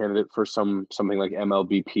great candidate for something like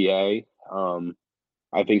MLBPA.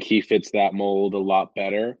 I think he fits that mold a lot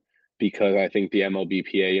better because I think the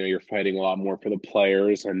MLBPA, you're fighting a lot more for the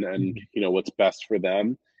players and what's best for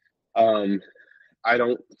them. Um, I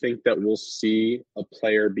don't think that we'll see a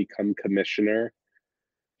player become commissioner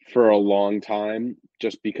for a long time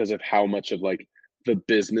just because of how much of like the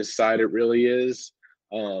business side it really is.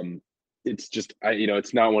 Um, it's just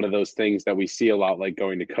it's not one of those things that we see a lot like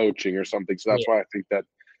going to coaching or something. So that's Yeah. why I think that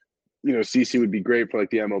CC would be great for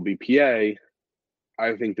like the MLBPA.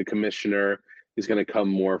 I think the commissioner is going to come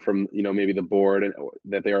more from maybe the board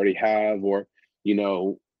that they already have, or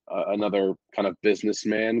another kind of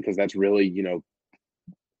businessman, because that's really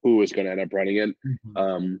who is going to end up running it.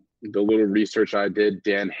 Mhm. The little research I did,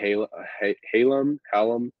 Dan Hallam,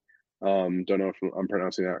 don't know if I'm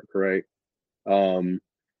pronouncing that correct. Um,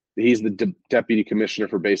 he's the deputy commissioner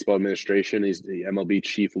for baseball administration. He's the MLB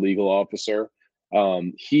chief legal officer.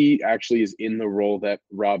 He actually is in the role that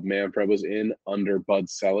Rob Manfred was in under Bud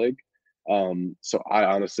Selig. So I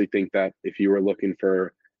honestly think that if you were looking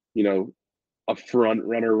for, a front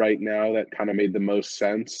runner right now that kind of made the most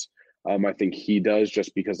sense, I think he does,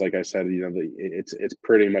 just because, like I said, it's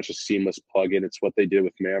pretty much a seamless plug-in. It's what they did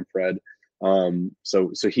with Manfred.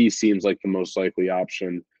 So he seems like the most likely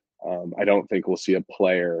option. I don't think we'll see a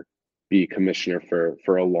player be commissioner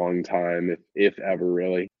for a long time, if ever,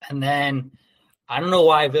 really. And then I don't know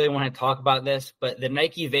why I really want to talk about this, but the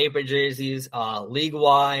Nike Vapor jerseys, league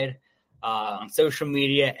wide, on social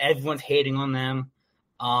media, everyone's hating on them.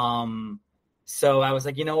 So I was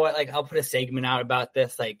like, you know what? Like, I'll put a segment out about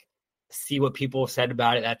this, like, see what people said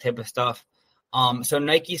about it, that type of stuff. So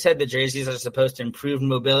Nike said the jerseys are supposed to improve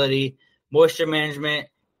mobility, moisture management,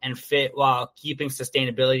 and fit while keeping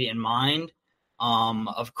sustainability in mind.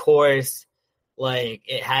 Of course, like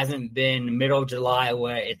it hasn't been middle of July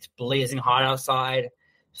where it's blazing hot outside.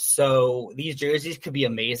 So these jerseys could be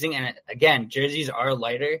amazing. And again, jerseys are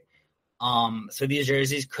lighter. So these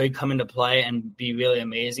jerseys could come into play and be really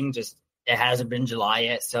amazing. Just it hasn't been July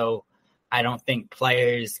yet. So I don't think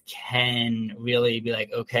players can really be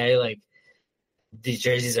like, okay, like these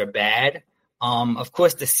jerseys are bad. Of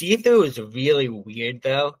course, the see-through is really weird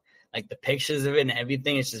though. Like the pictures of it and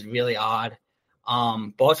everything is just really odd.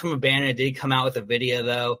 Baltimore Banner did come out with a video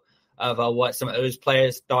though of what some O's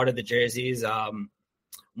players thought of the jerseys.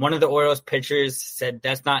 One of the Orioles pitchers said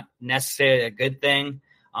that's not necessarily a good thing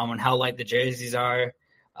on how light the jerseys are.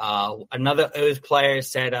 Another O's player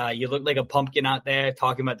said, you look like a pumpkin out there,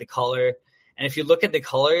 talking about the color. And if you look at the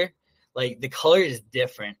color, like the color is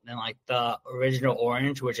different than like the original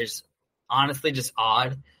orange, which is honestly just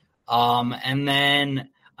odd. And then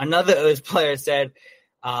another O's player said,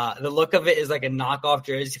 the look of it is like a knockoff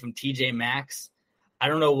jersey from TJ Maxx. I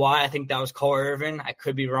don't know why. I think that was Cole Irvin. I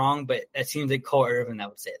could be wrong, but it seems like Cole Irvin that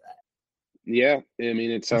would say that. Yeah, I mean,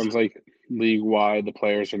 it sounds like league wide the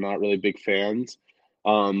players are not really big fans.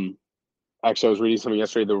 Um, Actually, I was reading something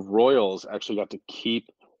yesterday. The Royals actually got to keep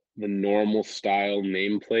the normal style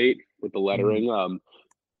nameplate with the Mhm. lettering.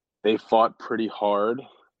 They fought pretty hard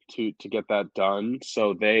to get that done.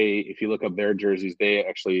 So if you look up their jerseys, they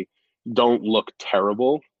actually don't look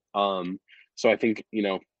terrible. Um, So I think,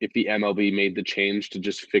 if the MLB made the change to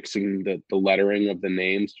just fixing the lettering of the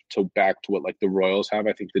names to back to what like the Royals have,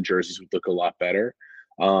 I think the jerseys would look a lot better.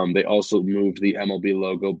 They also moved the MLB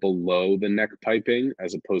logo below the neck piping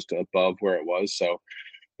as opposed to above where it was. So,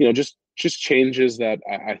 just changes that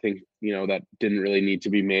I think, that didn't really need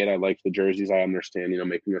to be made. I like the jerseys. I understand,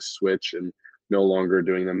 making a switch and no longer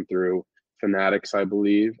doing them through Fanatics, I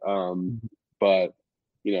believe. But,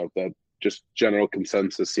 that just general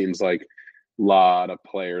consensus seems like a lot of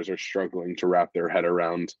players are struggling to wrap their head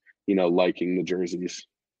around, liking the jerseys.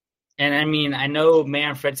 And I mean, I know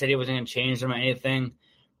Manfred said he wasn't going to change them or anything,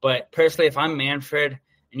 but personally, if I'm Manfred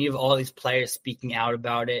and you have all these players speaking out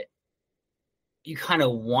about it, you kind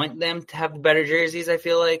of want them to have better jerseys, I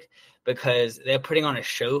feel like, because they're putting on a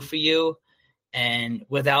show for you. And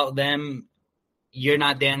without them, you're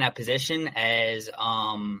not there in that position as,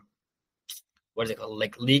 what is it called?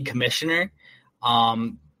 Like league commissioner.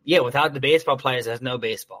 Without the baseball players, there's no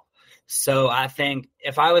baseball. So I think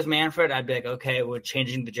if I was Manfred, I'd be like, okay, we're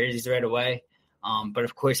changing the jerseys right away. But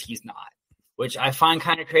of course he's not, which I find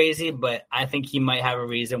kind of crazy, but I think he might have a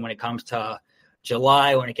reason when it comes to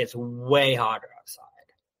July when it gets way hotter outside.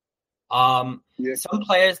 Some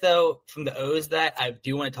players, though, from the O's that I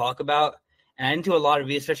do want to talk about, and I didn't do a lot of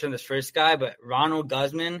research on this first guy, but Ronald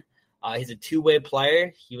Guzman, he's a two-way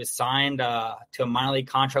player. He was signed to a minor league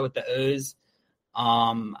contract with the O's.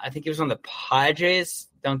 I think he was on the Padres,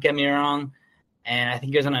 don't get me wrong, and I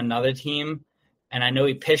think he was on another team. And I know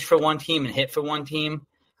he pitched for one team and hit for one team.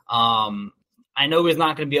 I know he's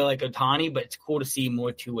not going to be like Ohtani, but it's cool to see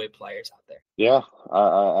more two-way players out there. Yeah,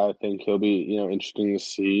 I think he'll be, interesting to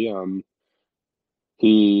see.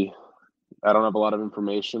 I don't have a lot of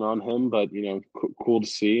information on him, but cool to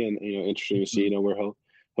see, and interesting to see, where he'll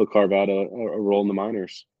carve out a role in the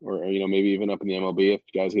minors, or maybe even up in the MLB if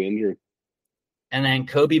guys get injured. And then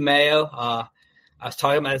Kobe Mayo, I was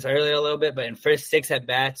talking about this earlier a little bit, but in first 6 at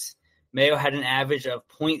bats, Mayo had an average of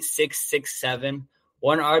 .667,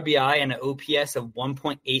 1 RBI, and an OPS of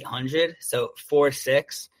 1.800, so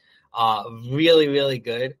 4.6. Really, really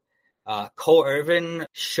good. Cole Irvin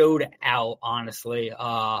showed out, honestly,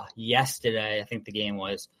 yesterday. I think the game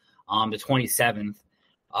was the 27th.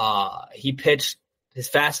 He pitched his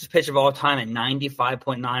fastest pitch of all time at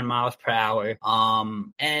 95.9 miles per hour.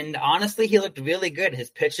 And honestly, he looked really good. His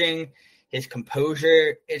pitching, his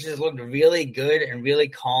composure, it just looked really good and really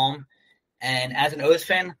calm. And as an O's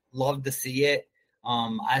fan, loved to see it.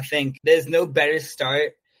 I think there's no better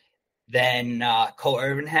start than Cole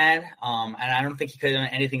Irvin had. And I don't think he could have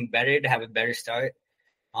done anything better to have a better start.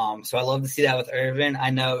 So I love to see that with Irvin.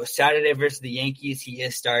 I know Saturday versus the Yankees, he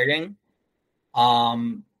is starting.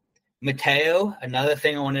 Mateo, another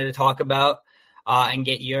thing I wanted to talk about and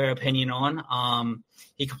get your opinion on.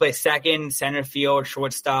 He can play second, center field,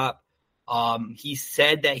 shortstop. He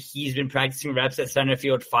said that he's been practicing reps at center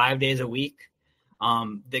field 5 days a week.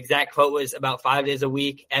 The exact quote was about 5 days a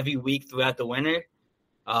week, every week throughout the winter.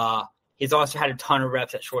 He's also had a ton of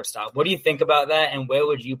reps at shortstop. What do you think about that, and where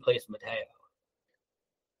would you place Mateo?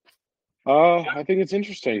 I think it's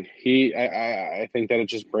interesting. I think that it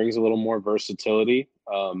just brings a little more versatility.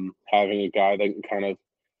 Having a guy that can kind of,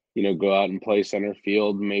 go out and play center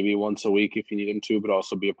field maybe once a week if you need him to, but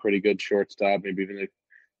also be a pretty good shortstop, maybe even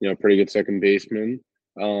a pretty good second baseman.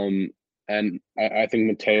 And I think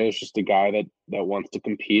Mateo is just a guy that wants to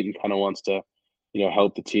compete and kind of wants to,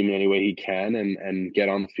 help the team in any way he can and get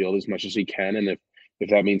on the field as much as he can. And if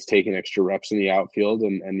that means taking extra reps in the outfield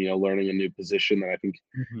and learning a new position, then I think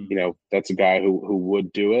that's a guy who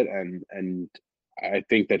would do it. And I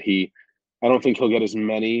think that I don't think he'll get as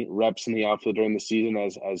many reps in the outfield during the season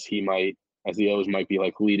as the O's might be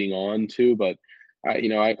like leading on to. But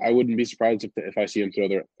I wouldn't be surprised if I see him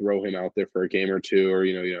throw him out there for a game or two, or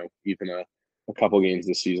even a couple games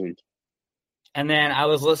this season. And then I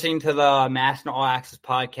was listening to the Mass and All Access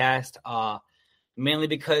podcast, mainly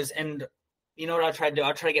because, and you know what I'll try to do?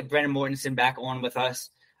 I'll try to get Brendan Mortensen back on with us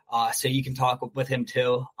so you can talk with him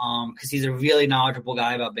too, because he's a really knowledgeable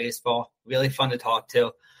guy about baseball, really fun to talk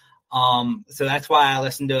to. So that's why I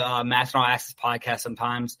listen to Mass and All Access podcast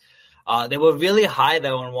sometimes. They were really high,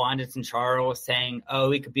 though, on Wanderson Charles, saying,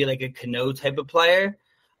 he could be like a Cano type of player.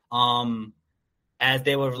 As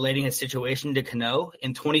they were relating his situation to Cano.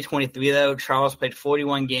 In 2023, though, Charles played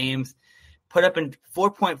 41 games, put up a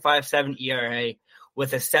 4.57 ERA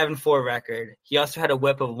with a 7.4 record. He also had a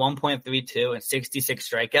whip of 1.32 and 66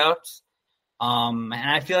 strikeouts. And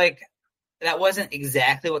I feel like that wasn't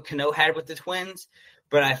exactly what Cano had with the Twins,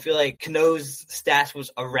 but I feel like Cano's stats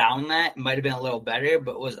was around that. It might have been a little better,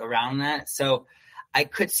 but was around that. So I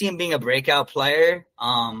could see him being a breakout player.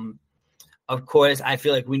 Of course, I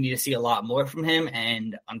feel like we need to see a lot more from him,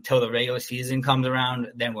 and until the regular season comes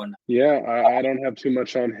around, then we're not. Yeah, I don't have too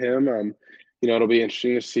much on him. It'll be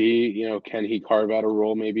interesting to see, can he carve out a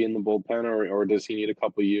role maybe in the bullpen, or does he need a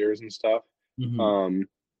couple years and stuff? Mm-hmm. Um,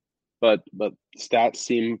 but stats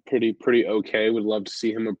seem pretty okay. Would love to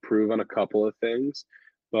see him improve on a couple of things.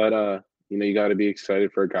 But you got to be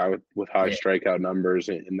excited for a guy with high Yeah. strikeout numbers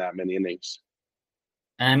in that many innings.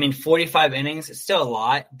 And I mean, 45 innings is still a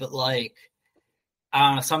lot, but like, I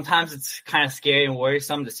don't know, sometimes it's kind of scary and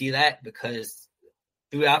worrisome to see that, because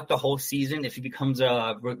throughout the whole season, if he becomes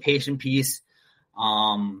a rotation piece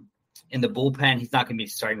in the bullpen, he's not going to be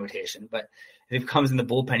starting rotation. But if he becomes in the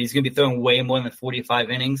bullpen, he's going to be throwing way more than 45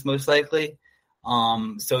 innings, most likely.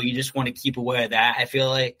 So you just want to keep aware of that, I feel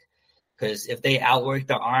like, because if they outwork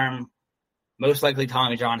the arm, most likely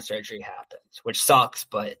Tommy John surgery happens, which sucks,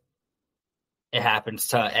 but it happens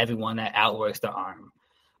to everyone that outworks the arm.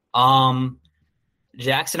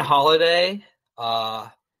 Jackson Holiday,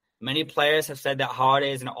 many players have said that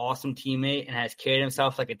Holiday is an awesome teammate and has carried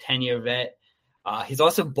himself like a 10-year vet. He's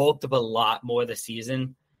also bulked up a lot more this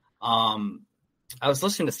season. I was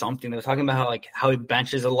listening to something. They were talking about how he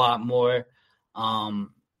benches a lot more.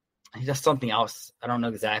 He does something else. I don't know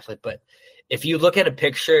exactly. But if you look at a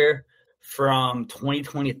picture from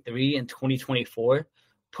 2023 and 2024,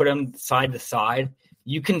 put them side to side,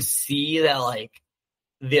 you can see that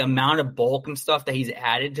the amount of bulk and stuff that he's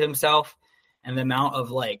added to himself and the amount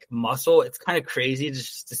of muscle, it's kind of crazy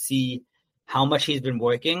just to see how much he's been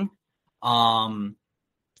working. And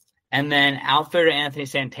then outfielder Anthony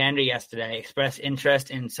Santander yesterday expressed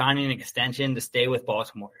interest in signing an extension to stay with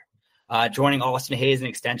Baltimore, joining Austin Hayes in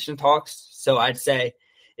extension talks. So I'd say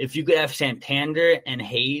if you could have Santander and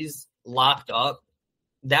Hayes locked up,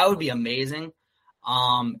 that would be amazing.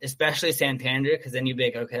 Especially Santander, because then you'd be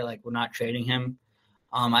like, okay, we're not trading him.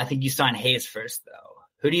 I think you sign Hayes first, though.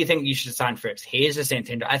 Who do you think you should sign first, Hayes or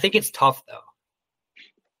Santander? I think it's tough,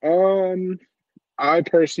 though. I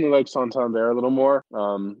personally like Santander a little more,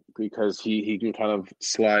 because he can kind of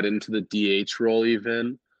slide into the DH role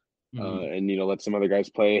even, and let some other guys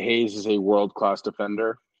play. Hayes is a world-class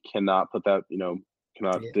defender. Cannot put that,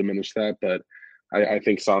 cannot diminish that, but I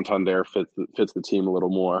think Santander fits the team a little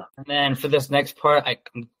more. And then for this next part,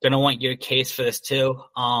 I'm gonna want your case for this too.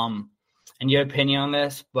 And your opinion on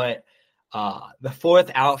this, but the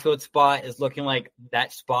fourth outfield spot is looking like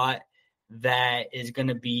that spot that is going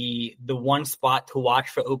to be the one spot to watch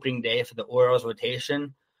for opening day for the Orioles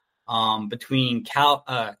rotation, between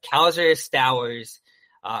Cowser, Stowers,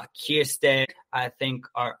 Kierstead, I think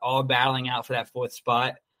are all battling out for that fourth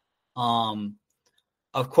spot.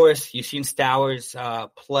 Of course, you've seen Stowers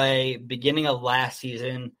play beginning of last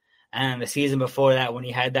season and the season before that when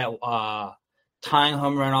he had that tying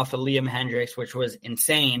home run off of Liam Hendricks, which was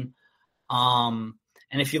insane. And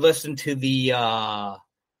if you listen to the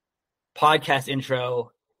podcast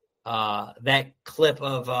intro, that clip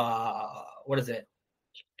of what is it?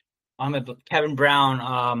 Kevin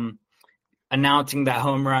Brown announcing that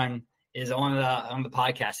home run is on the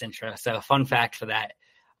podcast intro. So fun fact for that.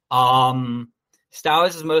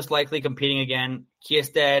 Stowers is most likely competing again.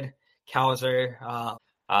 Kierstead, Cowser,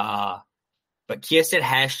 but Kierstead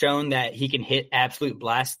has shown that he can hit absolute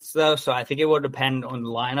blasts, though, so I think it will depend on the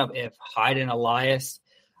lineup if Hyde and Elias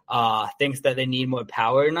thinks that they need more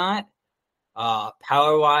power or not.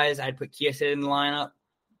 Power-wise, I'd put Kierstead in the lineup.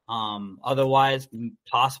 Otherwise,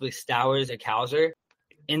 possibly Stowers or Cowser.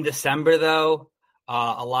 In December, though,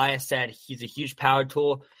 Elias said he's a huge power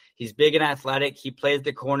tool. He's big and athletic. He plays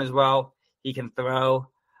the corners well. He can throw.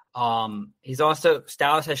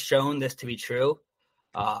 Stowers has shown this to be true.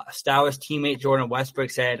 Stowers' teammate Jordan Westbrook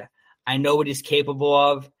said, I know what he's capable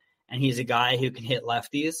of, and he's a guy who can hit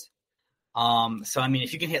lefties. So, I mean,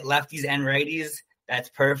 if you can hit lefties and righties, that's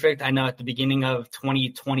perfect. I know at the beginning of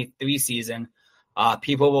 2023 season,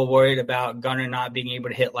 people were worried about Gunnar not being able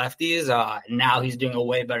to hit lefties. Now he's doing a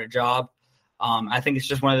way better job. I think it's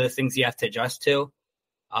just one of those things you have to adjust to,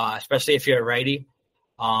 especially if you're a righty.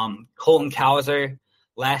 Colton Cowser.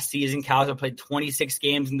 Last season, Cowser played 26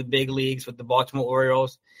 games in the big leagues with the Baltimore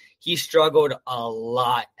Orioles. He struggled a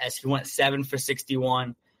lot as he went 7 for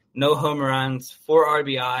 61, no home runs, 4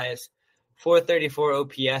 RBIs, 434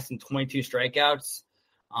 OPS, and 22 strikeouts.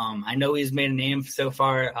 I know he's made a name so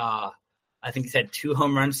far. I think he's had 2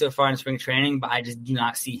 home runs so far in spring training, but I just do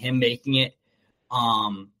not see him making it.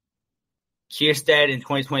 Kierstead in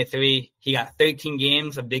 2023, he got 13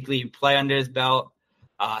 games of big league play under his belt.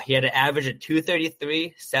 He had an average of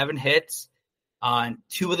 233, 7 hits.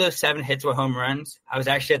 2 of those 7 hits were home runs. I was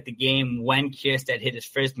actually at the game when Kierstead hit his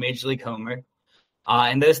first major league homer.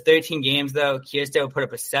 In those 13 games, though, Kierstead will put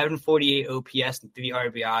up a 748 OPS and 3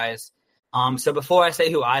 RBIs. So before I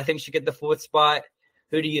say who I think should get the fourth spot,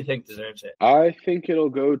 who do you think deserves it? I think it'll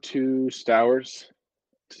go to Stowers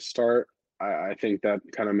to start. I think that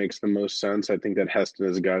kind of makes the most sense. I think that Heston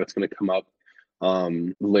is a guy that's going to come up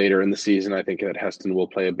later in the season. I think that Heston will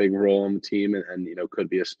play a big role on the team and could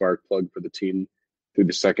be a spark plug for the team through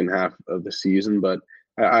the second half of the season. But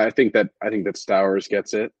I think that Stowers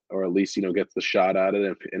gets it, or at least gets the shot at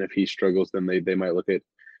it. And if he struggles, then they might look at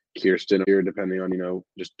Kirsten here, depending on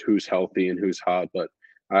just who's healthy and who's hot. But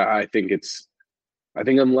I think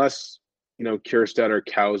unless Kierstead or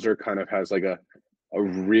Kauser kind of has like a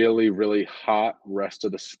really really hot rest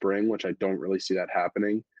of the spring, which I don't really see that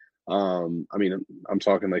happening. I mean, I'm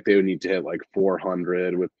talking like they would need to hit like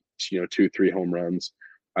 400 with 2-3 home runs.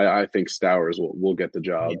 I think Stowers will get the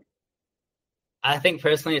job. Yeah. I think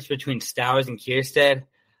personally it's between Stowers and Kierstead.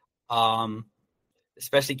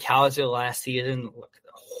 Especially Kauser last season looked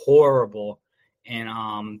horrible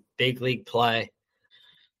in big league play.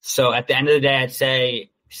 So at the end of the day, I'd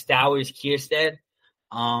say Stowers, Kierstead.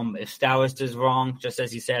 If Stowers does wrong, just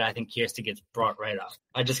as you said, I think Kierstead gets brought right up.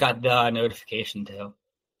 I just got the notification too.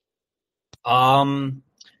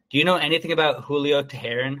 Do you know anything about Julio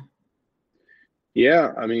Teheran?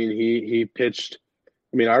 Yeah, I mean he pitched.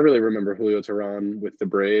 I mean, I really remember Julio Teheran with the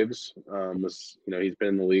Braves. He's been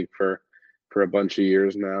in the league for a bunch of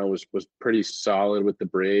years now. Was pretty solid with the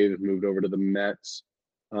Braves. Moved over to the Mets.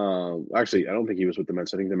 Actually, I don't think he was with the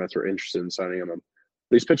Mets. I think the Mets were interested in signing him.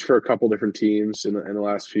 He's pitched for a couple different teams in the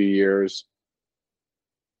last few years.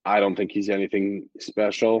 I don't think he's anything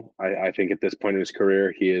special. I think at this point in his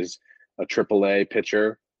career, he is a AAA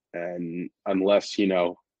pitcher, and unless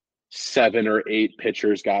 7 or 8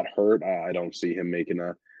 pitchers got hurt, I don't see him making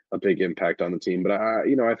a big impact on the team. But I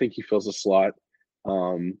think he fills a slot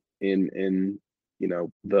in he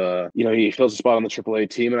fills a spot on the AAA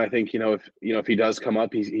team, and I think if he does come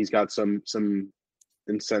up, he's got some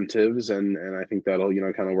incentives, and I think that'll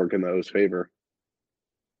kind of work in those favor.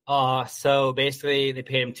 So basically they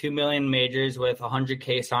paid him $2 million majors with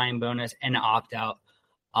 $100K signing bonus and an opt out.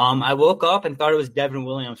 I woke up and thought it was Devin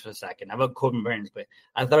Williams for a second. I vote Corbin Burns, but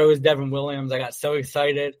I thought it was Devin Williams. I got so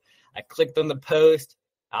excited. I clicked on the post.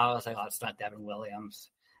 I was like, oh, it's not Devin Williams.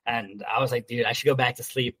 And I was like, dude, I should go back to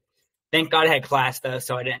sleep. Thank God I had class though,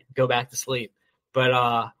 so I didn't go back to sleep. But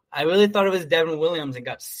I really thought it was Devin Williams and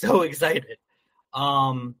got so excited.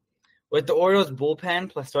 With the Orioles bullpen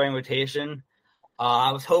plus starting rotation,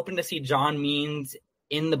 I was hoping to see John Means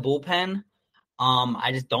in the bullpen. I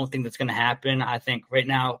just don't think that's going to happen. I think right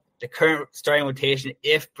now the current starting rotation,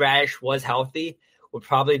 if Bradish was healthy, would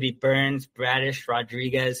probably be Burns, Bradish,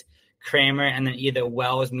 Rodriguez, Kramer, and then either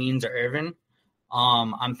Wells, Means, or Irvin.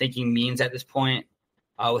 I'm thinking Means at this point.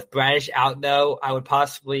 With Bradish out, though, I would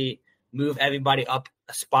possibly move everybody up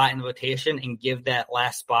a spot in the rotation and give that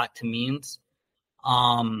last spot to Means.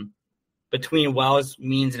 Between Wells,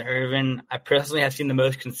 Means, and Irvin, I personally have seen the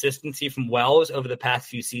most consistency from Wells over the past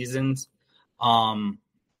few seasons.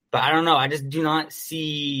 But I don't know. I just do not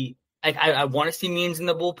see I want to see Means in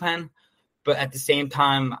the bullpen, but at the same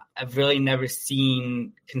time, I've really never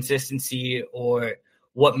seen consistency or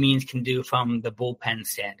what Means can do from the bullpen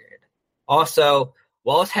standard. Also,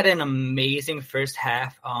 Wells had an amazing first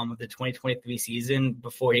half of the 2023 season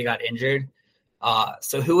before he got injured.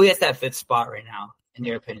 So who is that fifth spot right now, in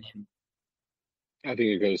your opinion? I think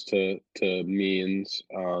it goes to Means.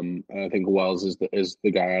 I think Wells is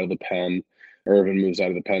the guy out of the pen. Irvin moves out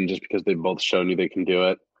of the pen just because they've both shown you they can do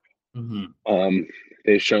it. Mm-hmm.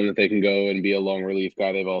 They've shown that they can go and be a long relief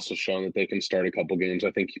guy. They've also shown that they can start a couple games.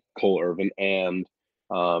 I think Cole Irvin and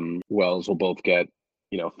Wells will both get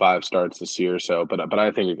 5 starts this year. So, but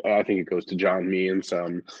I think it goes to John Means.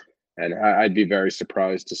 And I'd be very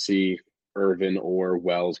surprised to see Irvin or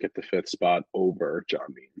Wells get the 5th spot over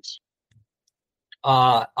John Means.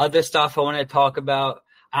 Other stuff I want to talk about.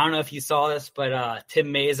 I don't know if you saw this, but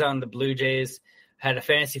Tim Meza on the Blue Jays had a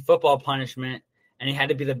fantasy football punishment, and he had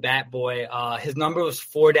to be the bat boy. His number was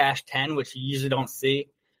 4-10, which you usually don't see.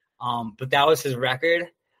 But that was his record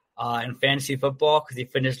in fantasy football because he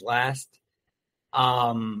finished last.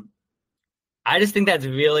 I just think that's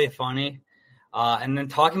really funny. And then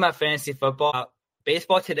talking about fantasy football,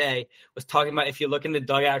 Baseball Today was talking about if you look in the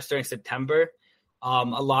dugouts during September, a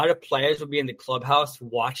lot of players will be in the clubhouse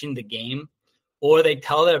watching the game, or they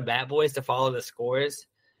tell their bat boys to follow the scores.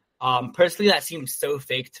 Personally, that seems so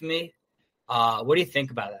fake to me. What do you think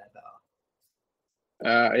about that,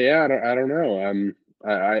 though? Yeah, I don't know.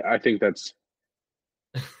 I think that's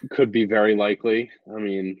could be very likely. I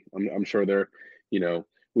mean, I'm sure they're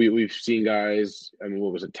we've seen guys. I mean,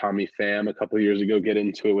 what was it? Tommy Pham a couple of years ago get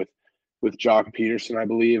into it with Jock Peterson, I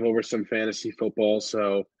believe, over some fantasy football.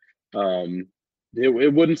 So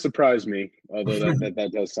it wouldn't surprise me, although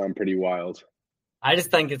that does sound pretty wild. I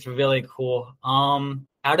just think it's really cool.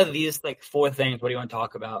 Out of these like four things, what do you want to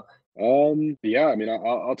talk about? Yeah, I mean,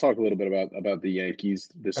 I'll talk a little bit about the Yankees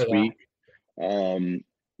this Okay. week. Um,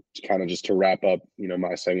 kind of just to wrap up,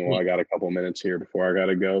 my segment. Well, I got a couple minutes here before I got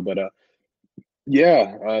to go, but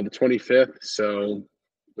yeah, the 25th. So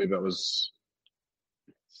I believe that was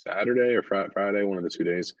Saturday or Friday, one of the 2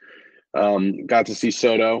 days. Got to see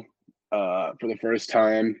Soto for the first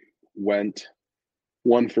time. Went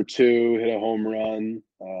 1 for 2, hit a home run.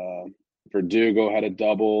 Verdugo had a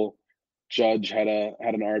double. Judge had an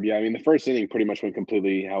RBI. I mean, the first inning pretty much went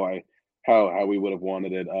completely how we would have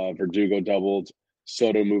wanted it. Verdugo doubled.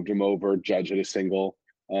 Soto moved him over. Judge hit a single.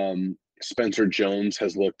 Spencer Jones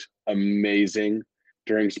has looked amazing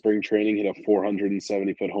during spring training. Hit a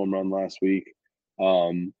 470-foot home run last week.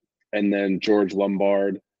 And then George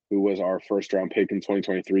Lombard, who was our first round pick in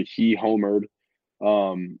 2023, he homered.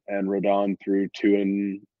 And Rodon threw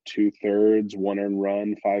 2 2/3, 1 earned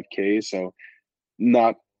run, 5Ks. So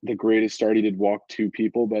not the greatest start. He did walk 2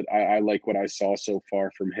 people, but I like what I saw so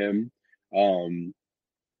far from him.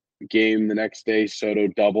 Game the next day, Soto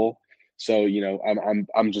double. So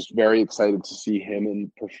I'm just very excited to see him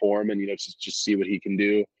and perform, and just see what he can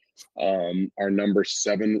do. Our number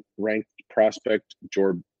 7 ranked prospect,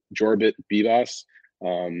 Jorbit Bibas.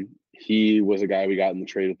 He was a guy we got in the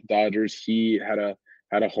trade with the Dodgers. He had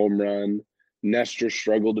a home run. Nestor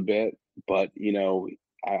struggled a bit, but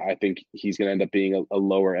I think he's going to end up being a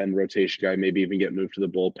lower end rotation guy. Maybe even get moved to the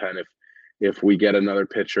bullpen if we get another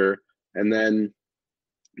pitcher. And then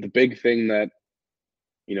the big thing that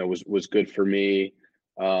was good for me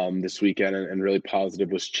this weekend and really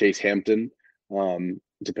positive was Chase Hampton.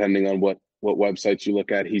 Depending on what websites you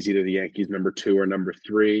look at, he's either the Yankees number 2 or number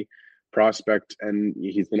 3 prospect, and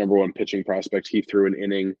he's the number 1 pitching prospect. He threw an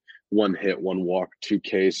inning, 1 hit, 1 walk,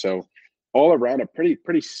 2K. So all around a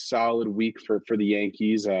pretty solid week for the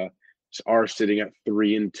Yankees. Are sitting at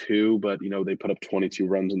 3-2, but they put up 22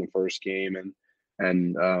 runs in the first game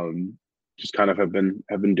and just kind of have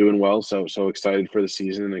been doing well. So excited for the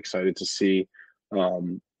season and excited to see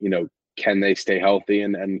can they stay healthy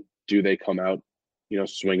and do they come out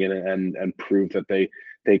swinging and prove that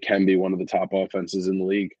they can be one of the top offenses in the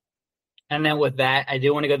league. And then with that, I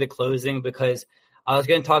do want to go to closing because I was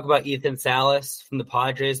going to talk about Ethan Salas from the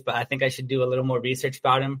Padres, but I think I should do a little more research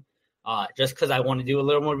about him just because I want to do a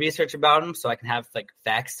little more research about him so I can have like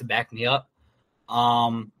facts to back me up.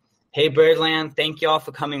 Hey, Birdland, thank you all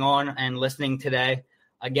for coming on and listening today.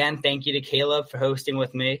 Again, thank you to Caleb for hosting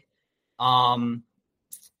with me.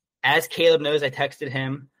 As Caleb knows, I texted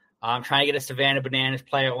him. I'm trying to get a Savannah Bananas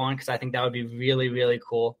player on because I think that would be really, really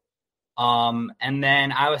cool. And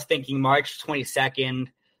then I was thinking March 22nd,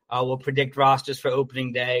 we'll predict rosters for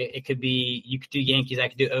opening day. It could be, you could do Yankees, I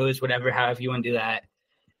could do O's, whatever, however you want to do that.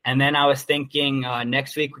 And then I was thinking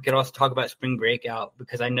next week we could also talk about spring breakout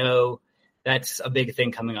because I know that's a big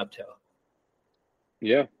thing coming up too.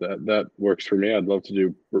 Yeah, that works for me. I'd love to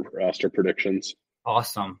do roster predictions.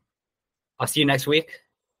 Awesome. I'll see you next week.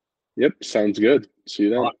 Yep, sounds good. See you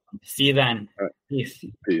then. Awesome. See you then. Right. Peace.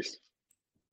 Peace.